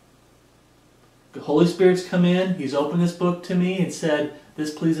can. The Holy Spirit's come in, He's opened this book to me and said,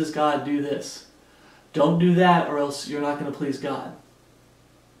 this pleases God, do this. Don't do that or else you're not going to please God.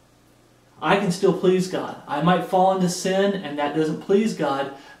 I can still please God. I might fall into sin and that doesn't please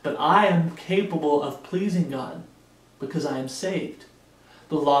God, but I am capable of pleasing God because I am saved.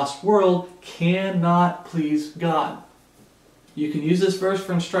 The lost world cannot please God. You can use this verse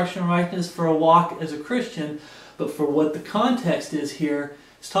for instruction in righteousness for a walk as a Christian, but for what the context is here,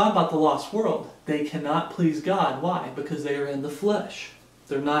 it's talking about the lost world. They cannot please God. Why? Because they are in the flesh.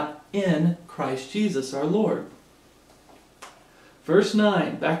 They're not in Christ Jesus, our Lord. Verse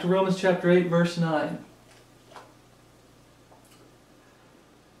 9, back to Romans chapter 8, verse 9.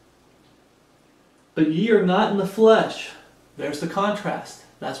 But ye are not in the flesh. There's the contrast.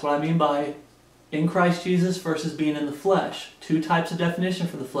 That's what I mean by in Christ Jesus versus being in the flesh. Two types of definition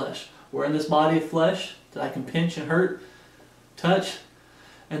for the flesh. We're in this body of flesh that I can pinch and hurt, touch.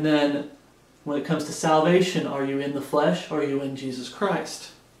 And then when it comes to salvation, are you in the flesh or are you in Jesus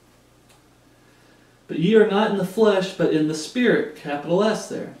Christ? But ye are not in the flesh, but in the Spirit, capital S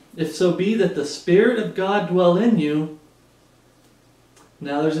there. If so be that the Spirit of God dwell in you,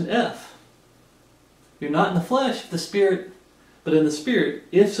 now there's an F. You're not in the flesh, the Spirit, but in the Spirit,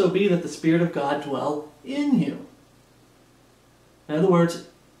 if so be that the Spirit of God dwell in you. In other words,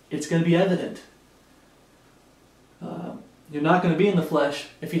 it's going to be evident. You're not going to be in the flesh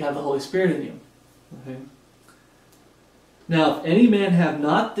if you have the Holy Spirit in you. Okay. Now, if any man have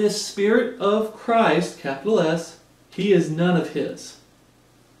not this Spirit of Christ, capital S, he is none of His.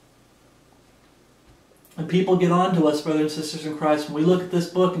 And people get on to us, brothers and sisters in Christ, when we look at this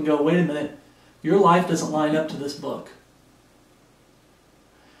book and go, wait a minute, your life doesn't line up to this book.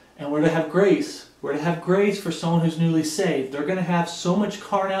 And we're to have grace. We're to have grace for someone who's newly saved. They're going to have so much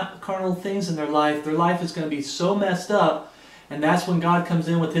carnal things in their life. Their life is going to be so messed up. And that's when God comes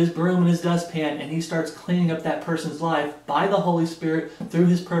in with his broom and his dustpan and he starts cleaning up that person's life by the Holy Spirit through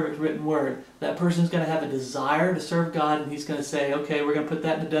his perfect written word. That person's going to have a desire to serve God, and he's going to say, okay, we're going to put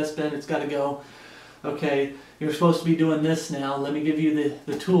that in the dustbin. It's got to go. Okay, you're supposed to be doing this now. Let me give you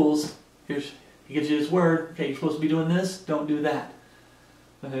the tools. He gives you his word. Okay, you're supposed to be doing this. Don't do that.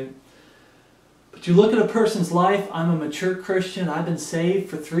 Okay. But you look at a person's life. I'm a mature Christian. I've been saved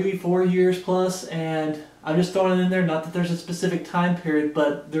for 3-4 years plus, and I'm just throwing it in there. Not that there's a specific time period,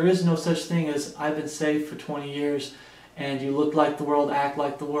 but there is no such thing as I've been saved for 20 years, and you look like the world, act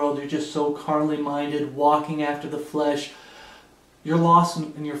like the world. You're just so carnally minded, walking after the flesh. You're lost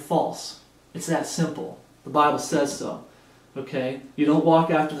and you're false. It's that simple. The Bible says so. Okay? You don't walk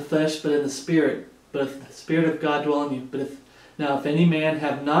after the flesh, but in the Spirit. But if the Spirit of God dwell in you. Now, if any man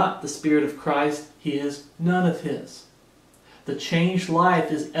have not the Spirit of Christ, he is none of his. The changed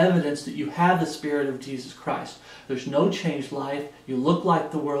life is evidence that you have the Spirit of Jesus Christ. There's no changed life. You look like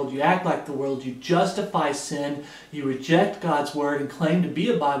the world. You act like the world. You justify sin. You reject God's Word and claim to be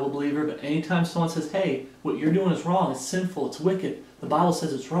a Bible believer. But anytime someone says, hey, what you're doing is wrong, it's sinful, it's wicked, the Bible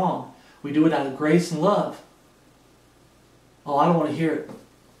says it's wrong. We do it out of grace and love. Oh, I don't want to hear it.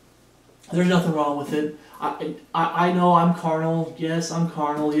 There's nothing wrong with it. I know I'm carnal. Yes, I'm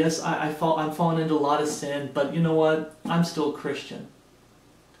carnal. Yes, I'm falling into a lot of sin. But you know what? I'm still a Christian.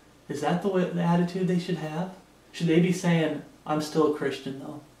 Is that the attitude they should have? Should they be saying, I'm still a Christian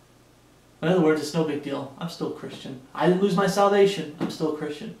though? In other words, it's no big deal. I'm still a Christian. I didn't lose my salvation. I'm still a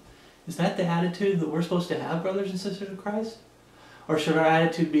Christian. Is that the attitude that we're supposed to have, brothers and sisters of Christ? Or should our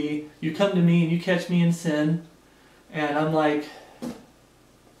attitude be, you come to me and you catch me in sin, and I'm like,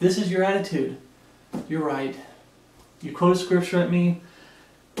 this is your attitude. You're right. You quote a scripture at me.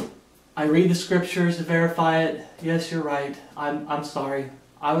 I read the scriptures to verify it. Yes, you're right. I'm sorry.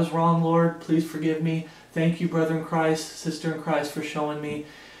 I was wrong, Lord. Please forgive me. Thank you, brother in Christ, sister in Christ, for showing me.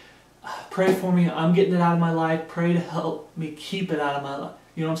 Pray for me. I'm getting it out of my life. Pray to help me keep it out of my life.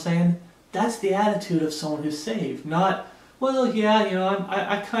 You know what I'm saying? That's the attitude of someone who's saved. Not, well, yeah, you know,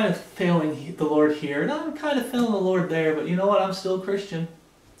 I'm kind of failing the Lord here, and I'm kind of failing the Lord there, but you know what? I'm still a Christian.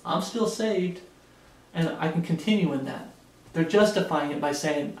 I'm still saved. And I can continue in that. They're justifying it by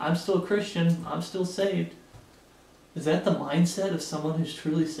saying, I'm still a Christian, I'm still saved. Is that the mindset of someone who's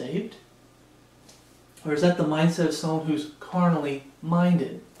truly saved? Or is that the mindset of someone who's carnally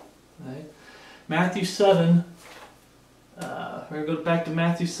minded? Right? Matthew 7, we're going to go back to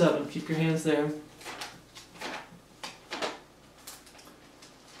Matthew 7. Keep your hands there.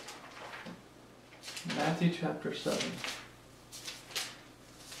 Matthew chapter 7.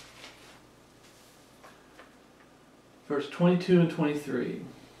 Verse 22 and 23.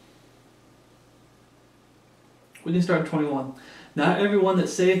 We can start in 21. Not everyone that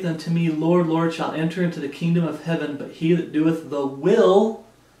saith unto me, Lord, Lord, shall enter into the kingdom of heaven, but he that doeth the will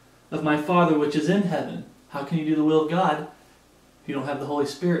of my Father which is in heaven. How can you do the will of God if you don't have the Holy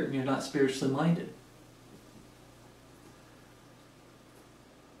Spirit and you're not spiritually minded?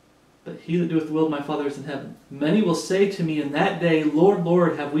 But he that doeth the will of my Father is in heaven. Many will say to me in that day, Lord,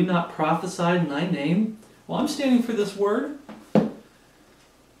 Lord, have we not prophesied in thy name? Well, I'm standing for this word. And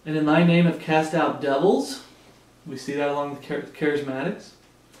in thy name have cast out devils. We see that along the charismatics.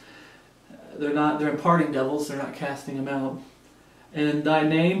 They're imparting devils, they're not casting them out. And in thy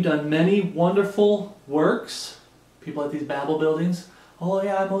name done many wonderful works. People at these Babel buildings. Oh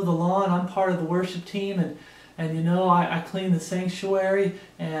yeah, I mow the lawn, I'm part of the worship team, and you know, I cleaned the sanctuary,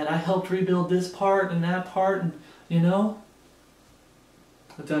 and I helped rebuild this part and that part, and you know,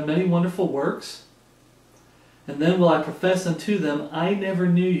 I've done many wonderful works. And then will I profess unto them, I never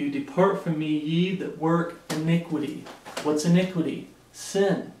knew you. Depart from me, ye that work iniquity. What's iniquity?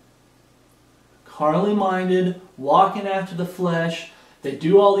 Sin. Carnally minded, walking after the flesh. They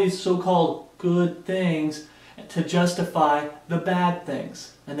do all these so-called good things to justify the bad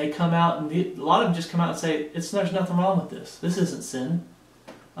things. And they come out, and a lot of them just come out and say, there's nothing wrong with this. This isn't sin.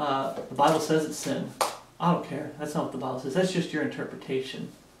 The Bible says it's sin. I don't care. That's not what the Bible says. That's just your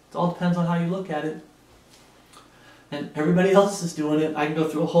interpretation. It all depends on how you look at it. And everybody else is doing it. I can go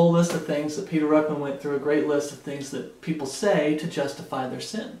through a whole list of things that Peter Ruckman went through, a great list of things that people say to justify their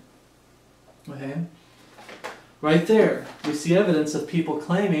sin. Okay? Right there, we see evidence of people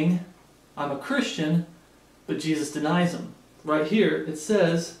claiming, I'm a Christian, but Jesus denies them. Right here, it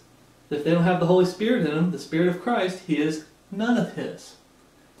says that if they don't have the Holy Spirit in them, the Spirit of Christ, he is none of his.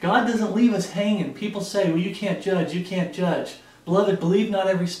 God doesn't leave us hanging. People say, well, you can't judge, you can't judge. Beloved, believe not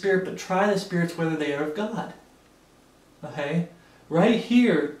every spirit, but try the spirits whether they are of God. Okay? Right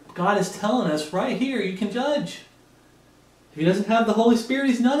here, God is telling us, right here, you can judge. If he doesn't have the Holy Spirit,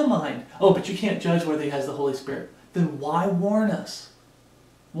 he's none of mine. Oh, but you can't judge whether he has the Holy Spirit. then why warn us?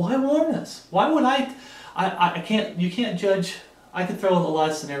 Why warn us? Why would I can't, you can't judge. I could throw a lot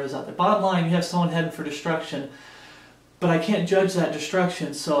of scenarios out there. Bottom line, you have someone heading for destruction, but I can't judge that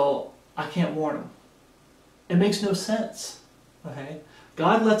destruction, so I can't warn them. It makes no sense. Okay?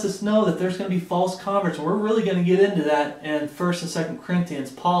 God lets us know that there's going to be false converts. We're really going to get into that in 1st and 2nd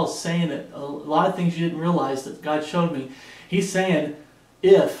Corinthians. Paul is saying that a lot of things you didn't realize that God showed me. He's saying,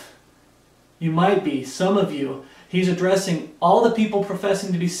 if you might be, some of you, he's addressing all the people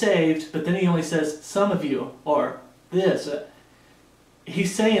professing to be saved, but then he only says, some of you, or this.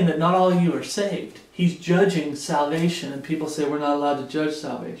 He's saying that not all of you are saved. He's judging salvation, and people say we're not allowed to judge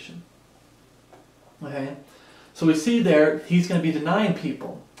salvation. Okay? So we see there, he's going to be denying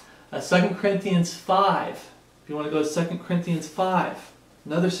people. 2 Corinthians 5. If you want to go to 2 Corinthians 5,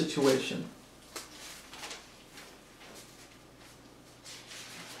 another situation.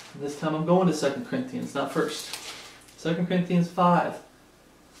 This time I'm going to 2 Corinthians, not 1st. 2 Corinthians 5,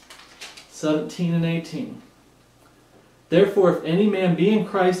 17 and 18. Therefore, if any man be in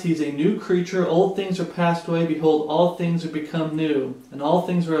Christ, he is a new creature. Old things are passed away. Behold, all things are become new. And all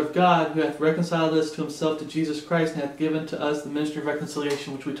things are of God, who hath reconciled us to himself to Jesus Christ, and hath given to us the ministry of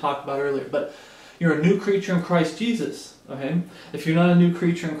reconciliation, which we talked about earlier. But you're a new creature in Christ Jesus. Okay? If you're not a new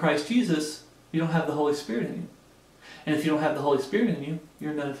creature in Christ Jesus, you don't have the Holy Spirit in you. And if you don't have the Holy Spirit in you,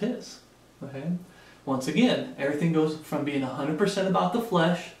 you're none of His. Okay? Once again, everything goes from being 100% about the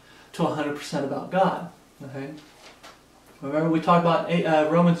flesh to 100% about God. Okay? Remember we talked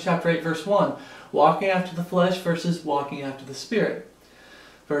about Romans chapter 8 verse 1. Walking after the flesh versus walking after the Spirit.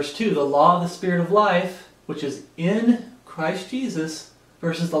 Verse 2. The law of the Spirit of life, which is in Christ Jesus,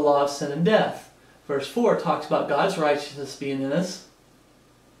 versus the law of sin and death. Verse 4 talks about God's righteousness being in us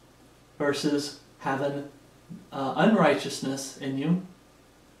versus having unrighteousness in you.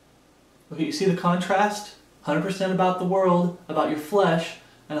 Okay, you see the contrast? 100% about the world, about your flesh,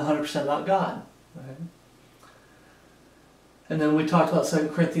 and 100% about God. Okay? And then we talked about 2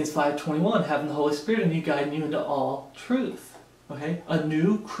 Corinthians 5:21, having the Holy Spirit in you, guiding you into all truth. Okay? A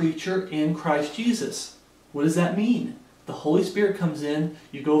new creature in Christ Jesus. What does that mean? The Holy Spirit comes in,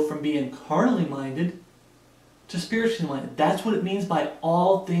 you go from being carnally minded to spiritually minded. That's what it means by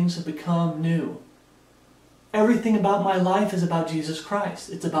all things have become new. Everything about my life is about Jesus Christ.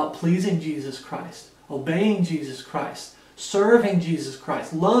 It's about pleasing Jesus Christ, obeying Jesus Christ, serving Jesus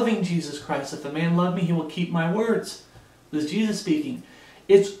Christ, loving Jesus Christ. If a man love me, he will keep my words. This is Jesus speaking.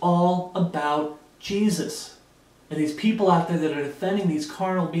 It's all about Jesus. And these people out there that are defending these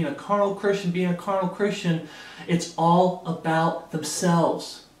carnal, being a carnal Christian, it's all about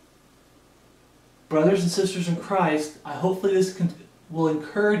themselves. Brothers and sisters in Christ, hopefully this will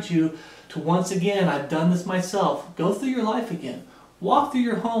encourage you to once again, I've done this myself, go through your life again. Walk through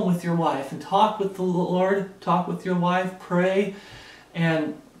your home with your wife and talk with the Lord, talk with your wife, pray,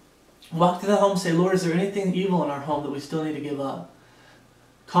 and walk through the home and say, Lord, is there anything evil in our home that we still need to give up?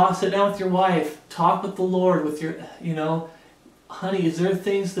 Sit down with your wife, talk with the Lord, with your, honey, is there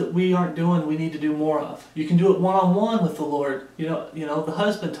things that we aren't doing we need to do more of? You can do it one-on-one with the Lord. The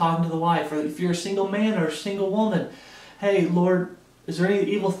husband talking to the wife, or if you're a single man or a single woman, hey, Lord, is there any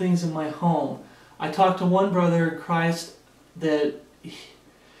evil things in my home? I talked to one brother in Christ that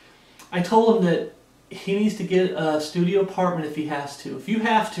I told him that he needs to get a studio apartment if he has to. If you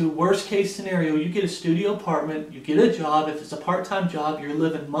have to, worst case scenario, you get a studio apartment, you get a job. If it's a part-time job, you're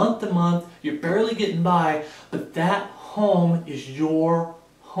living month to month, you're barely getting by, but that home is your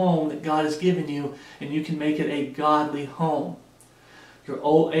home that God has given you, and you can make it a godly home.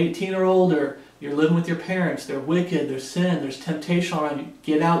 You're 18 or older, you're living with your parents, they're wicked, there's sin, there's temptation around you.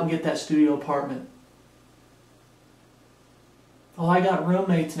 Get out and get that studio apartment. Oh, I got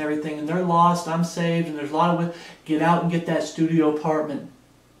roommates and everything, and they're lost, I'm saved, and there's a lot of... Get out and get that studio apartment.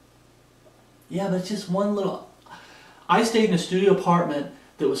 Yeah, but it's just one little... I stayed in a studio apartment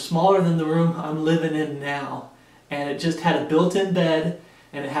that was smaller than the room I'm living in now, and it just had a built-in bed,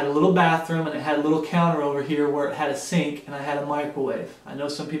 and it had a little bathroom, and it had a little counter over here where it had a sink, and I had a microwave. I know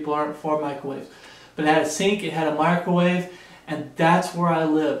some people aren't for microwaves, but it had a sink, it had a microwave, and that's where I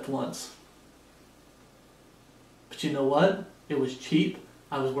lived once. But you know what? It was cheap.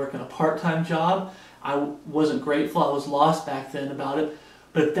 I was working a part-time job. I wasn't grateful. I was lost back then about it.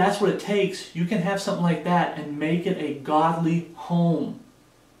 But if that's what it takes, you can have something like that and make it a godly home.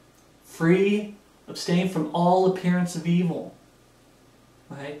 Free, abstain from all appearance of evil.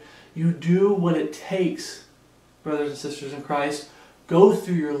 Right? You do what it takes, brothers and sisters in Christ. Go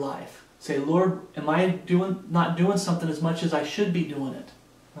through your life. Say, Lord, am I not doing something as much as I should be doing it?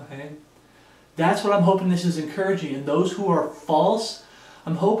 Okay? That's what I'm hoping this is encouraging. And those who are false,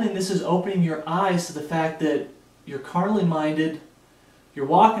 I'm hoping this is opening your eyes to the fact that you're carnally minded, you're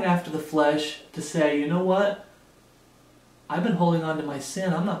walking after the flesh, to say, you know what? I've been holding on to my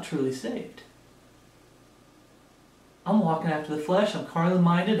sin. I'm not truly saved. I'm walking after the flesh. I'm carnally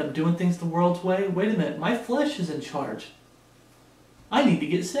minded. I'm doing things the world's way. Wait a minute. My flesh is in charge. I need to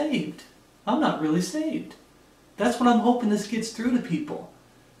get saved. I'm not really saved. That's what I'm hoping this gets through to people.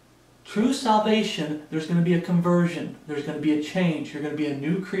 True salvation, there's going to be a conversion. There's going to be a change. You're going to be a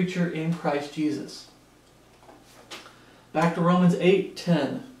new creature in Christ Jesus. Back to Romans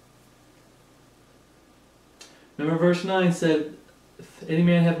 8:10. Remember verse 9 said, if any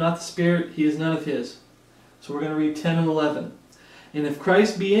man have not the Spirit, he is none of his. So we're going to read 10 and 11. And if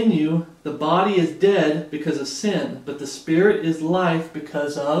Christ be in you, the body is dead because of sin, but the Spirit is life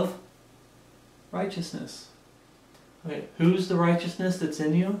because of righteousness. Okay, who's the righteousness that's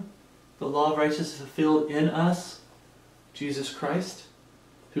in you? The law of righteousness fulfilled in us? Jesus Christ.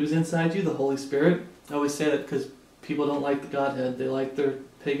 Who's inside you? The Holy Spirit. I always say that because people don't like the Godhead. They like their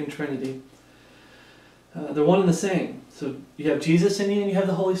pagan Trinity. They're one and the same. So you have Jesus in you and you have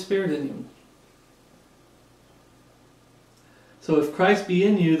the Holy Spirit in you. So if Christ be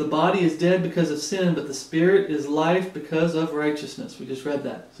in you, the body is dead because of sin, but the Spirit is life because of righteousness. We just read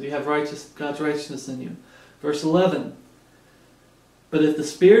that. So you have God's righteousness in you. Verse 11. But if the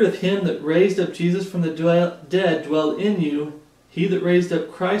Spirit of him that raised up Jesus from the dead dwell in you, he that raised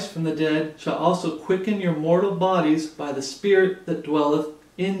up Christ from the dead shall also quicken your mortal bodies by the Spirit that dwelleth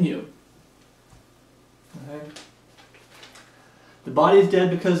in you. Okay. The body is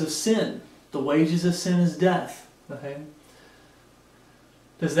dead because of sin. The wages of sin is death. Okay.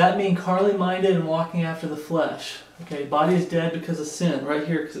 Does that mean carnally minded and walking after the flesh? Okay, body is dead because of sin. Right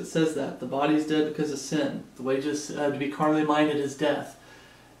here, because it says that. The body is dead because of sin. The wages to be carnally minded is death.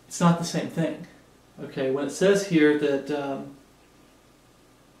 It's not the same thing. Okay, when it says here that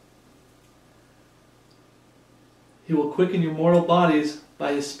he will quicken your mortal bodies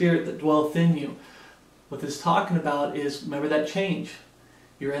by his Spirit that dwelleth in you. What this is talking about is, remember that change.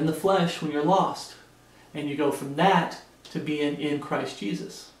 You're in the flesh when you're lost. And you go from that to being in Christ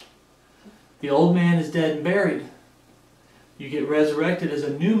Jesus. The old man is dead and buried. You get resurrected as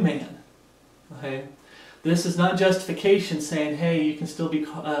a new man. Okay? This is not justification saying, hey, you can still be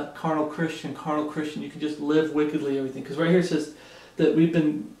a carnal Christian, you can just live wickedly, everything. Because right here it says that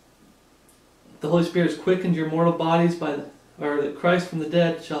the Holy Spirit has quickened your mortal bodies or that Christ from the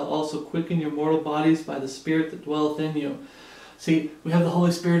dead shall also quicken your mortal bodies by the Spirit that dwelleth in you. See, we have the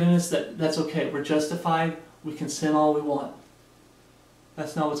Holy Spirit in us, that's okay. We're justified. We can sin all we want.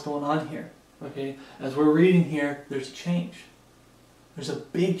 That's not what's going on here. Okay? As we're reading here, there's a change. There's a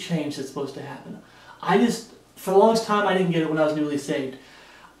big change that's supposed to happen. For the longest time, I didn't get it when I was newly saved.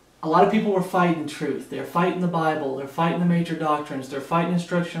 A lot of people were fighting truth. They're fighting the Bible. They're fighting the major doctrines. They're fighting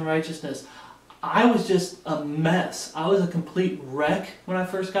instruction and righteousness. I was just a mess. I was a complete wreck when I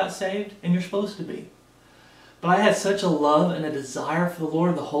first got saved, and you're supposed to be. But I had such a love and a desire for the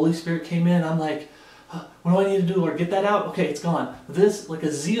Lord. The Holy Spirit came in. I'm like, what do I need to do, Lord? Get that out? Okay, it's gone. This, like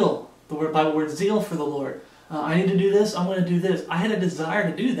a zeal, the Bible word zeal for the Lord. I need to do this, I'm going to do this. I had a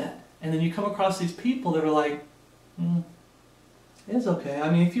desire to do that. And then you come across these people that are like, it's okay. I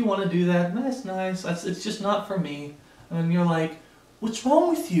mean, if you want to do that, that's nice. It's just not for me. And you're like, what's wrong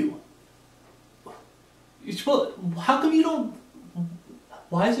with you? How come you don't...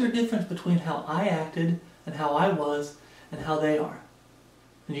 Why is there a difference between how I acted and how I was and how they are?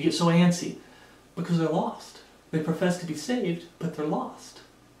 And you get so antsy. Because they're lost. They profess to be saved, but they're lost.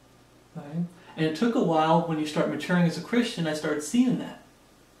 Right? And it took a while. When you start maturing as a Christian, I started seeing that.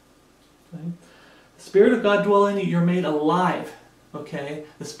 Right? The Spirit of God dwells in you. You're made alive. Okay?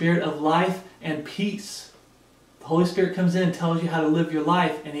 The Spirit of life and peace. The Holy Spirit comes in and tells you how to live your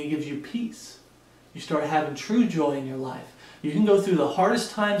life, and He gives you peace. You start having true joy in your life. You can go through the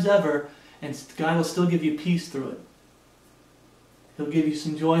hardest times ever, and God will still give you peace through it. He'll give you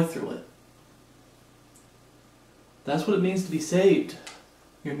some joy through it. That's what it means to be saved.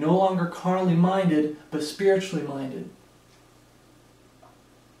 You're no longer carnally minded, but spiritually minded.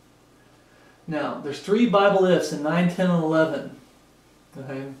 Now, there's 3 Bible ifs in 9, 10, and 11.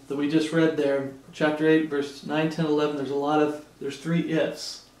 Okay, that we just read there. Chapter 8, verse 9, 10, 11. There's 3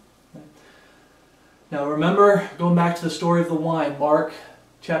 ifs. Okay. Now remember, going back to the story of the wine, Mark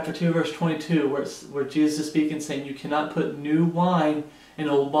chapter 2, verse 22, where Jesus is speaking, saying you cannot put new wine in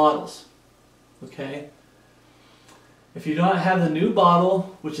old bottles. Okay? If you do not have the new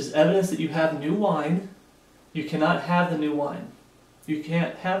bottle, which is evidence that you have new wine, you cannot have the new wine. You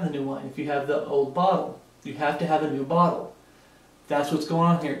can't have the new wine if you have the old bottle. You have to have a new bottle. That's what's going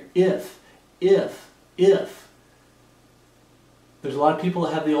on here. If. There's a lot of people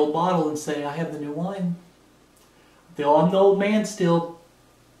that have the old bottle and say, I have the new wine. I'm the old man still,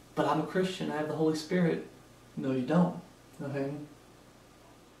 but I'm a Christian. I have the Holy Spirit. No, you don't. Okay.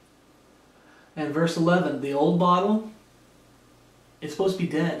 And verse 11, the old bottle is supposed to be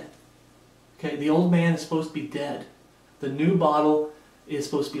dead. Okay, the old man is supposed to be dead. The new bottle is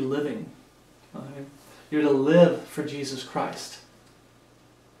supposed to be living. Okay? You're to live for Jesus Christ.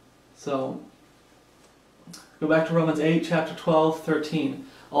 So, go back to Romans 8, chapter 12, 13.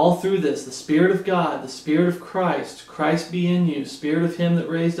 All through this, the Spirit of God, the Spirit of Christ, Christ be in you, Spirit of Him that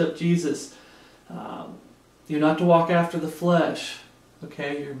raised up Jesus. You're not to walk after the flesh.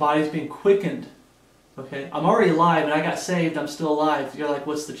 Okay, your body's being quickened. Okay, I'm already alive and I got saved, I'm still alive. You're like,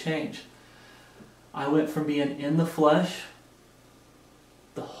 what's the change? I went from being in the flesh,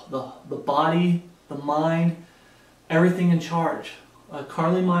 the body, the mind, everything in charge.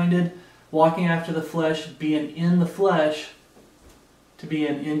 Carnally minded, walking after the flesh, being in the flesh, to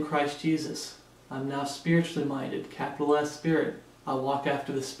being in Christ Jesus. I'm now spiritually minded, capital S Spirit. I walk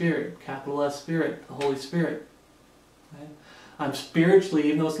after the Spirit, capital S Spirit, the Holy Spirit. Okay? I'm spiritually,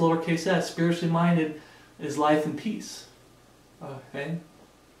 even though it's lowercase s, spiritually minded is life and peace. Okay?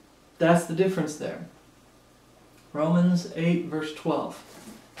 That's the difference there. Romans 8, verse 12.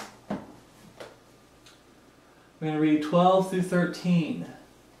 We're going to read 12 through 13.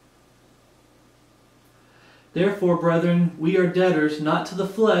 Therefore, brethren, we are debtors, not to the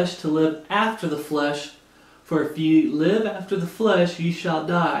flesh, to live after the flesh. For if ye live after the flesh, ye shall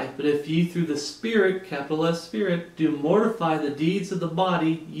die. But if ye through the Spirit, capital S Spirit, do mortify the deeds of the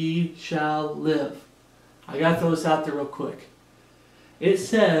body, ye shall live. I got to throw this out there real quick. It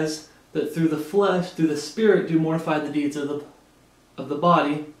says that through the flesh, through the Spirit, do mortify the deeds of the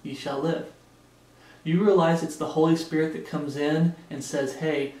body, ye shall live. You realize it's the Holy Spirit that comes in and says,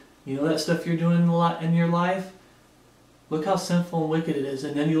 hey, you know that stuff you're doing in your life? Look how sinful and wicked it is.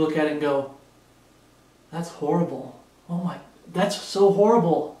 And then you look at it and go, that's horrible. Oh my, that's so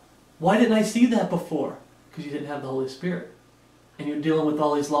horrible. Why didn't I see that before? Because you didn't have the Holy Spirit. And you're dealing with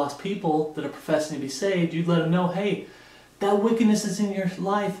all these lost people that are professing to be saved. You'd let them know, hey, that wickedness is in your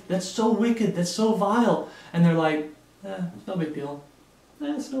life. That's so wicked. That's so vile. And they're like, it's no big deal.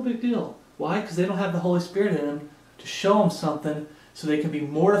 It's no big deal. Why? Because they don't have the Holy Spirit in them to show them something so they can be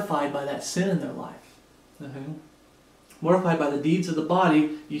mortified by that sin in their life. Okay? Mortified by the deeds of the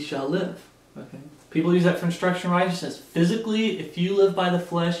body, ye shall live. Okay? People use that for instruction in righteousness. Physically, if you live by the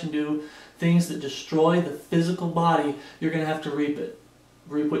flesh and do things that destroy the physical body, you're going to have to reap it.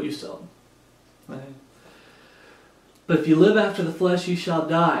 Reap what you sow. Okay? But if you live after the flesh, you shall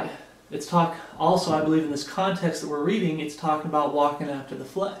die. It's talk also, I believe, in this context that we're reading, it's talking about walking after the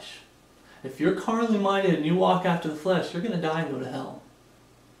flesh. If you're carnally minded and you walk after the flesh, you're going to die and go to hell.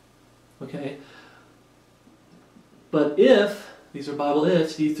 Okay? But if, these are Bible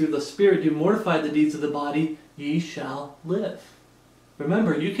ifs, ye through the Spirit do mortify the deeds of the body, ye shall live.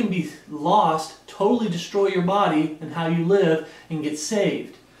 Remember, you can be lost, totally destroy your body and how you live, and get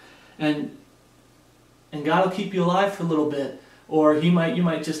saved. And God will keep you alive for a little bit. Or you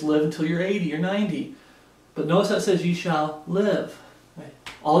might just live until you're 80 or 90. But notice that says ye shall live. Right?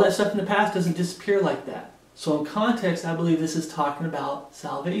 All that stuff in the past doesn't disappear like that. So in context, I believe this is talking about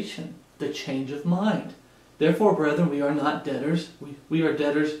salvation, the change of mind. Therefore, brethren, we are not debtors. We are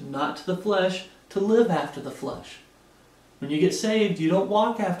debtors not to the flesh, to live after the flesh. When you get saved, you don't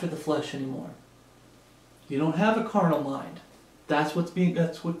walk after the flesh anymore. You don't have a carnal mind. That's what's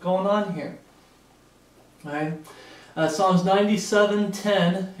going on here. All right? Psalms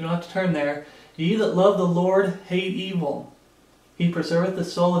 97:10. You don't have to turn there. Ye that love the Lord hate evil. He preserveth the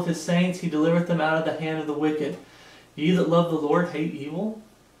soul of his saints. He delivereth them out of the hand of the wicked. Ye that love the Lord hate evil.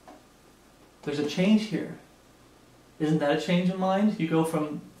 There's a change here. Isn't that a change of mind? You go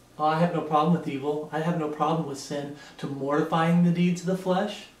from, oh, I have no problem with evil, I have no problem with sin, to mortifying the deeds of the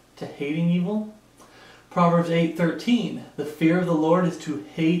flesh, to hating evil. Proverbs 8:13. The fear of the Lord is to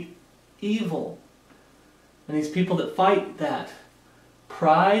hate evil. And these people that fight that,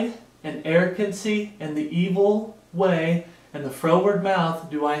 pride and arrogancy and the evil way and the froward mouth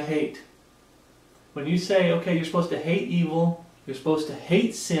do I hate. When you say, okay, you're supposed to hate evil, you're supposed to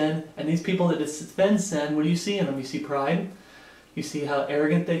hate sin, and these people that defend sin, what do you see in them? You see pride. You see how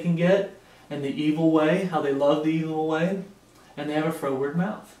arrogant they can get, and the evil way, how they love the evil way, and they have a froward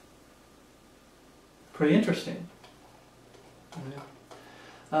mouth. Pretty interesting.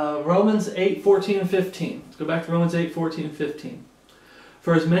 Romans 8:14 and 15. Let's go back to Romans 8:14 and 15.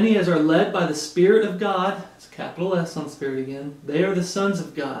 For as many as are led by the Spirit of God, it's capital S on Spirit again, they are the sons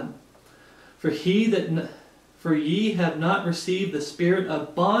of God. For ye have not received the spirit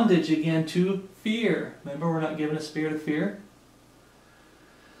of bondage again to fear. Remember, we're not given a spirit of fear.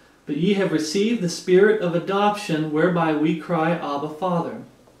 But ye have received the Spirit of adoption, whereby we cry, Abba, Father.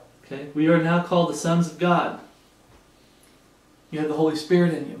 Okay? We are now called the sons of God. You have the Holy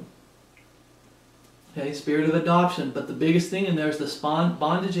Spirit in you. Okay? Spirit of adoption. But the biggest thing in there is the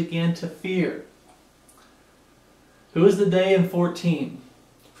bondage again to fear. Who is the they in 14?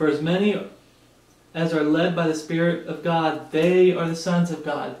 For as many as are led by the Spirit of God, they are the sons of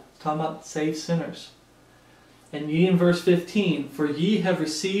God. Talking about saved sinners. And ye in verse 15, for ye have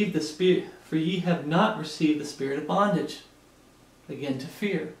received the Spirit, for ye have not received the spirit of bondage, again to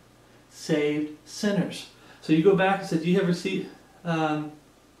fear. Saved sinners. So you go back and said, ye have received,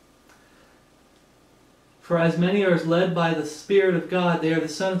 for as many are led by the Spirit of God, they are the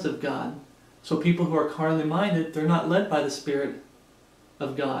sons of God. So people who are carnally minded, they're not led by the Spirit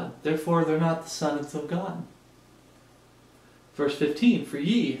of God. Therefore, they're not the sons of God. Verse 15, for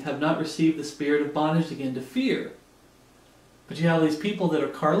ye have not received the spirit of bondage again to fear. But you have these people that are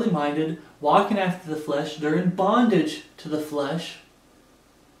carnally minded, walking after the flesh, they're in bondage to the flesh,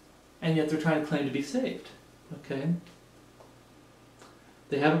 and yet they're trying to claim to be saved. Okay?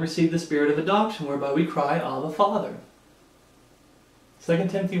 They haven't received the spirit of adoption, whereby we cry, Abba, Father. 2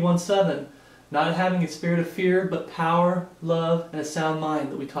 Timothy 1:7, not having a spirit of fear, but power, love, and a sound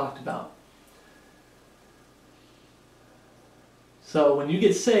mind that we talked about. So when you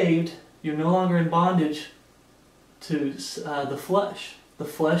get saved, you're no longer in bondage to the flesh. The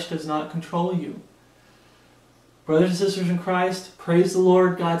flesh does not control you. Brothers and sisters in Christ, praise the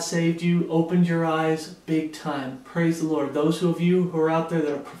Lord. God saved you, opened your eyes big time. Praise the Lord. Those of you who are out there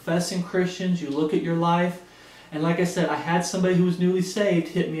that are professing Christians, you look at your life, and like I said, I had somebody who was newly saved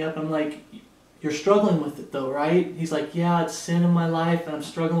hit me up. I'm like, you're struggling with it though, right? He's like, yeah, it's sin in my life and I'm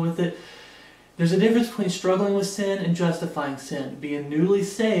struggling with it. There's a difference between struggling with sin and justifying sin. Being newly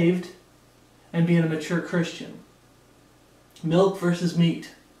saved and being a mature Christian. Milk versus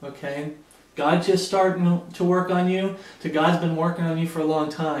meat, okay? God just starting to work on you to God's been working on you for a long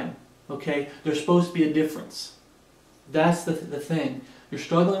time, okay? There's supposed to be a difference. That's the thing. You're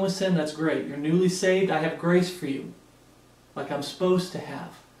struggling with sin, that's great. You're newly saved, I have grace for you, like I'm supposed to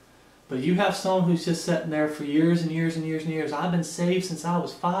have. But you have someone who's just sitting there for years and years and years and years. I've been saved since I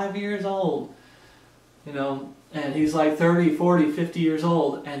was 5 years old. You know, and he's like 30, 40, 50 years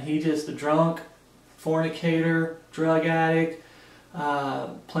old, and he just a drunk, fornicator, drug addict,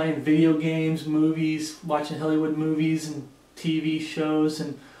 playing video games, movies, watching Hollywood movies and TV shows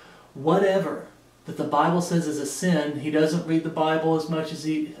and whatever that the Bible says is a sin. He doesn't read the Bible as much as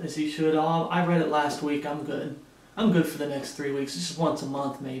he should. Oh, I read it last week. I'm good. I'm good for the next 3 weeks. It's just once a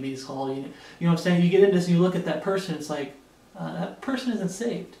month maybe is all you know what I'm saying? You get into this and you look at that person, it's like, that person isn't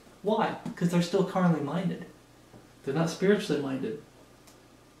saved. Why? Because they're still carnally minded. They're not spiritually minded.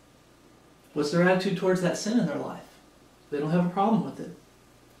 What's their attitude towards that sin in their life? They don't have a problem with it.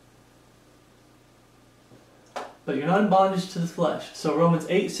 But you're not in bondage to the flesh. So Romans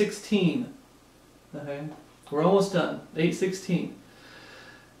 8:16. Okay? We're almost done. 8:16.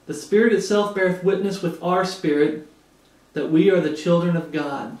 The Spirit itself beareth witness with our spirit that we are the children of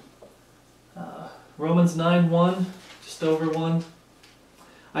God. Romans 9:1, just over 1.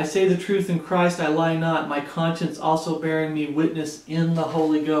 I say the truth in Christ, I lie not, my conscience also bearing me witness in the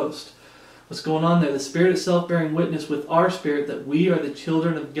Holy Ghost. What's going on there? The Spirit itself bearing witness with our spirit that we are the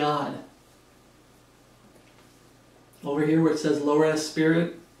children of God. Over here where it says lower as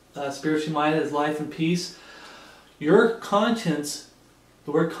spirit, spiritually minded as life and peace. Your conscience,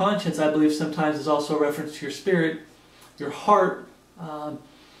 the word conscience I believe sometimes is also a reference to your spirit, your heart.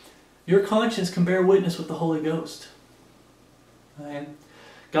 Your conscience can bear witness with the Holy Ghost. Okay?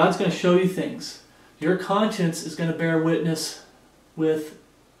 God's going to show you things. Your conscience is going to bear witness with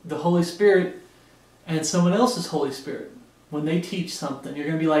the Holy Spirit and someone else's Holy Spirit. When they teach something, you're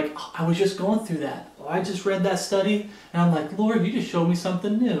going to be like, oh, I was just going through that. Oh, I just read that study, and I'm like, Lord, you just showed me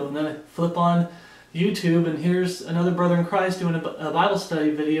something new. And then I flip on YouTube, and here's another brother in Christ doing a Bible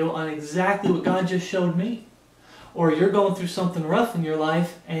study video on exactly what God just showed me. Or you're going through something rough in your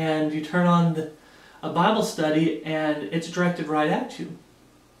life, and you turn on a Bible study, and it's directed right at you.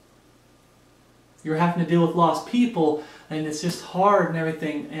 You're having to deal with lost people, and it's just hard and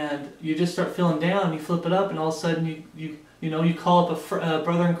everything, and you just start feeling down. You flip it up, and all of a sudden you call up a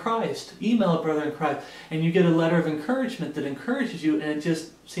brother in Christ, email a brother in Christ, and you get a letter of encouragement that encourages you, and it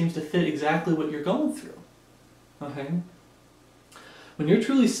just seems to fit exactly what you're going through. Okay? When you're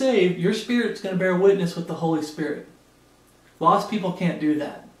truly saved, your spirit's going to bear witness with the Holy Spirit. Lost people can't do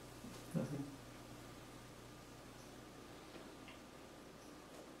that.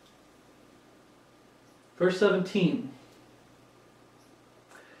 Verse 17.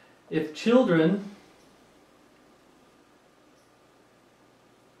 If children,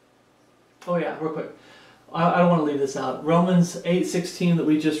 leave this out. Romans 8:16 that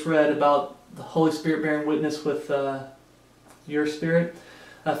we just read about the Holy Spirit bearing witness with your spirit.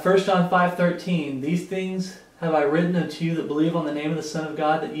 1 John 5:13, these things have I written unto you that believe on the name of the Son of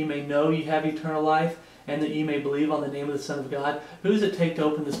God, that ye may know ye have eternal life, and that ye may believe on the name of the Son of God. Who does it take to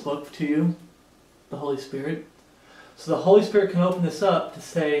open this book to you? The Holy Spirit. So the Holy Spirit can open this up to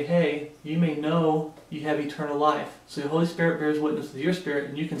say, hey, you may know you have eternal life. So the Holy Spirit bears witness with your spirit,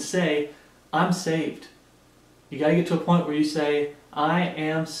 and you can say, I'm saved. You got to get to a point where you say, I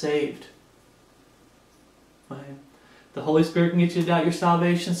am saved. Right? The Holy Spirit can get you to doubt your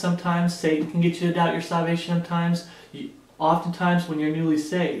salvation sometimes. Satan can get you to doubt your salvation sometimes. Oftentimes when you're newly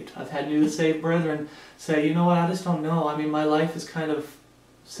saved, I've had newly saved brethren say, you know what, I just don't know. I mean, my life is kind of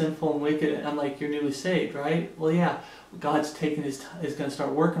sinful and wicked. And I'm like, you're newly saved, right? Well, yeah, God's taking his time, is going to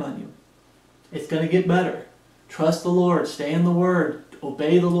start working on you. It's going to get better. Trust the Lord. Stay in the Word.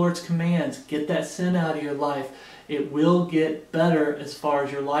 Obey the Lord's commands. Get that sin out of your life. It will get better as far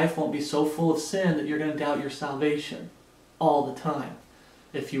as your life won't be so full of sin that you're going to doubt your salvation all the time.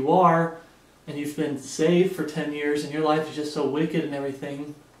 If you are, and you've been saved for 10 years and your life is just so wicked and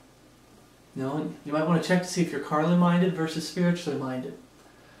everything, you might want to check to see if you're carnally minded versus spiritually minded.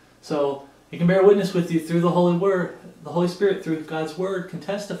 So he can bear witness with you through the Holy Word. The Holy Spirit through God's Word can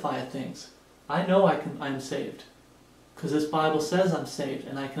testify of things. I know I'm saved because this Bible says I'm saved,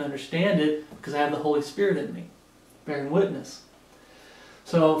 and I can understand it because I have the Holy Spirit in me, bearing witness.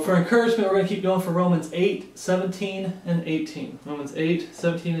 So for encouragement, we're going to keep going for Romans 8, 17 and 18. Romans 8,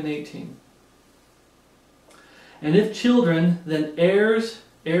 17 and 18. And if children, then heirs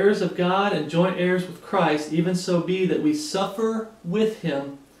of God and joint heirs with Christ, even so be that we suffer with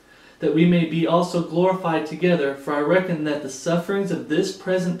him, that we may be also glorified together. For I reckon that the sufferings of this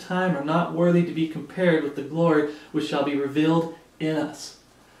present time are not worthy to be compared with the glory which shall be revealed in us.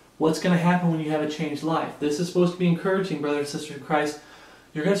 What's going to happen when you have a changed life? This is supposed to be encouraging, brothers and sisters in Christ.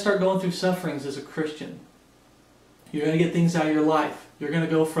 You're going to start going through sufferings as a Christian. You're going to get things out of your life. You're going to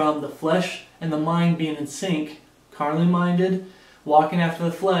go from the flesh and the mind being in sync, carnally minded, walking after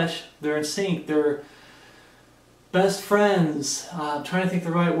the flesh. They're in sync. They're best friends. I'm trying to think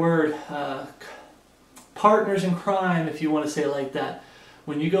the right word. Partners in crime, if you want to say it like that.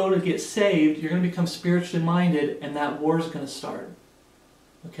 When you go to get saved, you're going to become spiritually minded, and that war is going to start.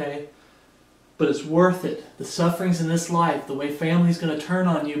 Okay? But it's worth it. The sufferings in this life, the way family's going to turn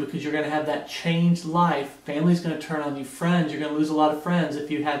on you because you're going to have that changed life. Family's going to turn on you. Friends, you're going to lose a lot of friends if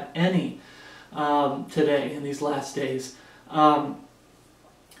you have any today in these last days.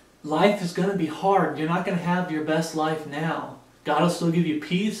 Life is going to be hard. You're not going to have your best life now. God will still give you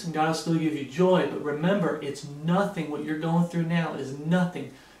peace and God will still give you joy. But remember, it's nothing. What you're going through now is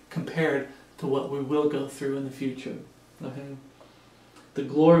nothing compared to what we will go through in the future. Okay? The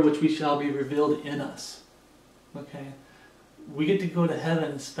glory which we shall be revealed in us. Okay? We get to go to heaven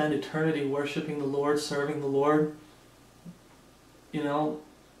and spend eternity worshiping the Lord, serving the Lord. You know,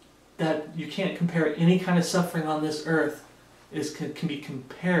 that you can't compare any kind of suffering on this earth can be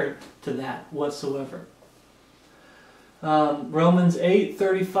compared to that whatsoever. Romans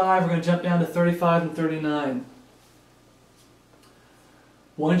 8:35, we're going to jump down to 35 and 39.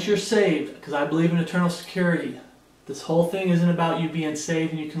 Once you're saved, because I believe in eternal security, this whole thing isn't about you being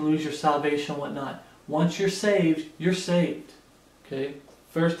saved and you can lose your salvation and whatnot. Once you're saved, you're saved. Okay?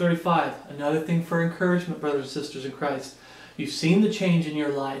 Verse 35, another thing for encouragement, brothers and sisters in Christ. You've seen the change in your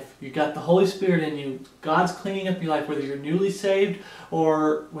life. You've got the Holy Spirit in you. God's cleaning up your life, whether you're newly saved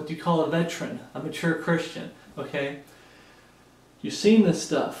or what you call a veteran, a mature Christian. Okay? You've seen this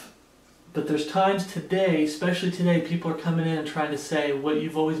stuff. But there's times today, especially today, people are coming in and trying to say what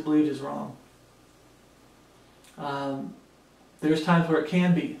you've always believed is wrong. There's times where it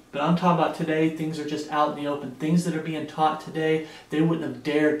can be. But I'm talking about today, things are just out in the open. Things that are being taught today, they wouldn't have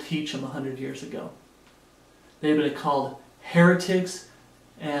dared teach them 100 years ago. They've been called heretics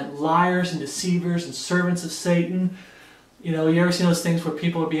and liars and deceivers and servants of Satan. You know, you ever seen those things where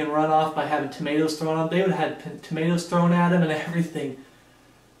people are being run off by having tomatoes thrown on them? They would have had tomatoes thrown at them and everything.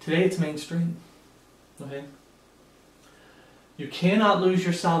 Today it's mainstream. Okay? You cannot lose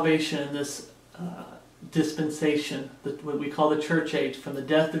your salvation in this dispensation, what we call the church age, from the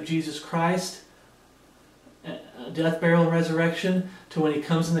death of Jesus Christ, death, burial, and resurrection, to when he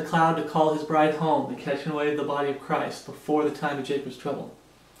comes in the cloud to call his bride home, the catching away of the body of Christ before the time of Jacob's trouble.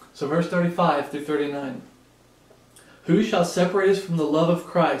 So verse 35 through 39. Who shall separate us from the love of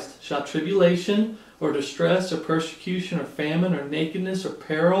Christ? Shall tribulation, or distress, or persecution, or famine, or nakedness, or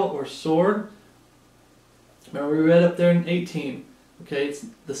peril, or sword? Remember we read up there in 18. Okay,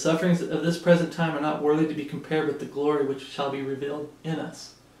 the sufferings of this present time are not worthy to be compared with the glory which shall be revealed in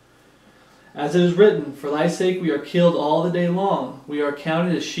us. As it is written, for thy sake we are killed all the day long. We are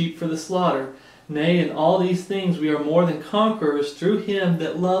counted as sheep for the slaughter. Nay, in all these things we are more than conquerors through him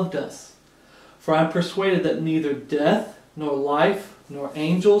that loved us. For I am persuaded that neither death, nor life, nor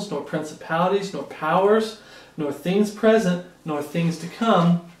angels, nor principalities, nor powers, nor things present, nor things to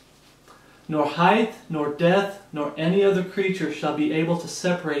come, nor height, nor depth, nor any other creature shall be able to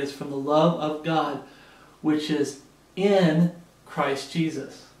separate us from the love of God, which is in Christ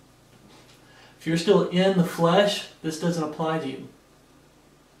Jesus. If you're still in the flesh, this doesn't apply to you.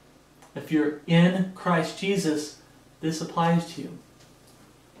 If you're in Christ Jesus, this applies to you.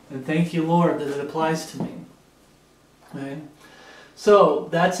 And thank you, Lord, that it applies to me. Okay? So,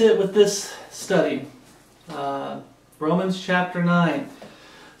 that's it with this study. Romans chapter 9.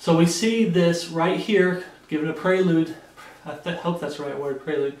 So we see this right here, given a prelude. I hope that's the right word,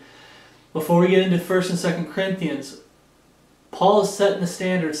 prelude. Before we get into 1st and 2nd Corinthians, Paul is setting the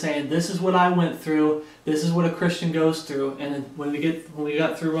standard, saying, this is what I went through, this is what a Christian goes through. And when we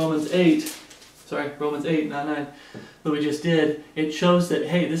got through Romans 8, not 9, that we just did, it shows that,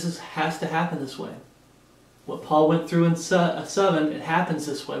 hey, this has to happen this way. What Paul went through in 7, it happens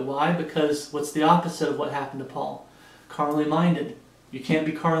this way. Why? Because what's the opposite of what happened to Paul? Carnally minded. You can't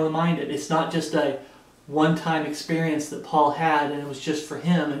be carnally minded. It's not just a one-time experience that Paul had and it was just for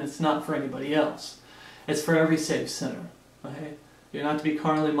him and it's not for anybody else. It's for every saved sinner. Okay? You're not to be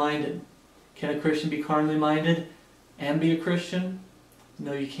carnally minded. Can a Christian be carnally minded and be a Christian?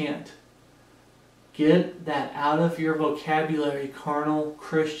 No, you can't. Get that out of your vocabulary, carnal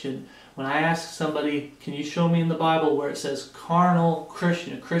Christian. When I ask somebody, can you show me in the Bible where it says carnal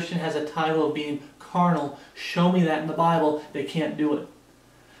Christian? A Christian has a title of being carnal. Show me that in the Bible. They can't do it.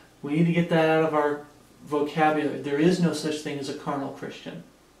 We need to get that out of our vocabulary. There is no such thing as a carnal Christian.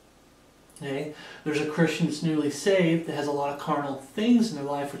 Okay? There's a Christian that's newly saved that has a lot of carnal things in their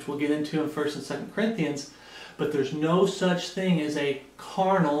life, which we'll get into in 1st and 2nd Corinthians, but there's no such thing as a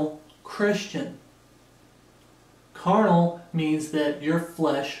carnal Christian. Carnal means that your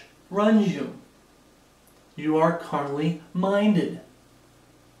flesh runs you. You are carnally minded.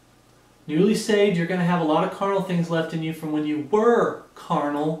 Newly saved, you're going to have a lot of carnal things left in you from when you were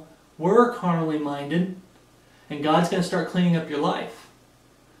carnal, were carnally minded, and God's going to start cleaning up your life.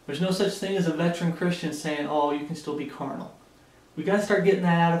 There's no such thing as a veteran Christian saying, oh, you can still be carnal. We've got to start getting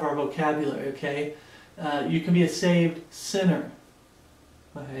that out of our vocabulary, okay? You can be a saved sinner,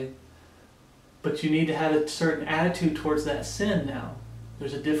 okay? But you need to have a certain attitude towards that sin now.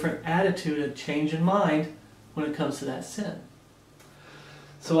 There's a different attitude, a change in mind when it comes to that sin.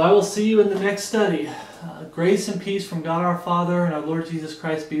 So I will see you in the next study. Grace and peace from God our Father and our Lord Jesus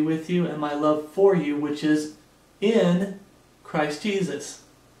Christ be with you, and my love for you, which is in Christ Jesus.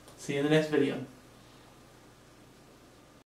 See you in the next video.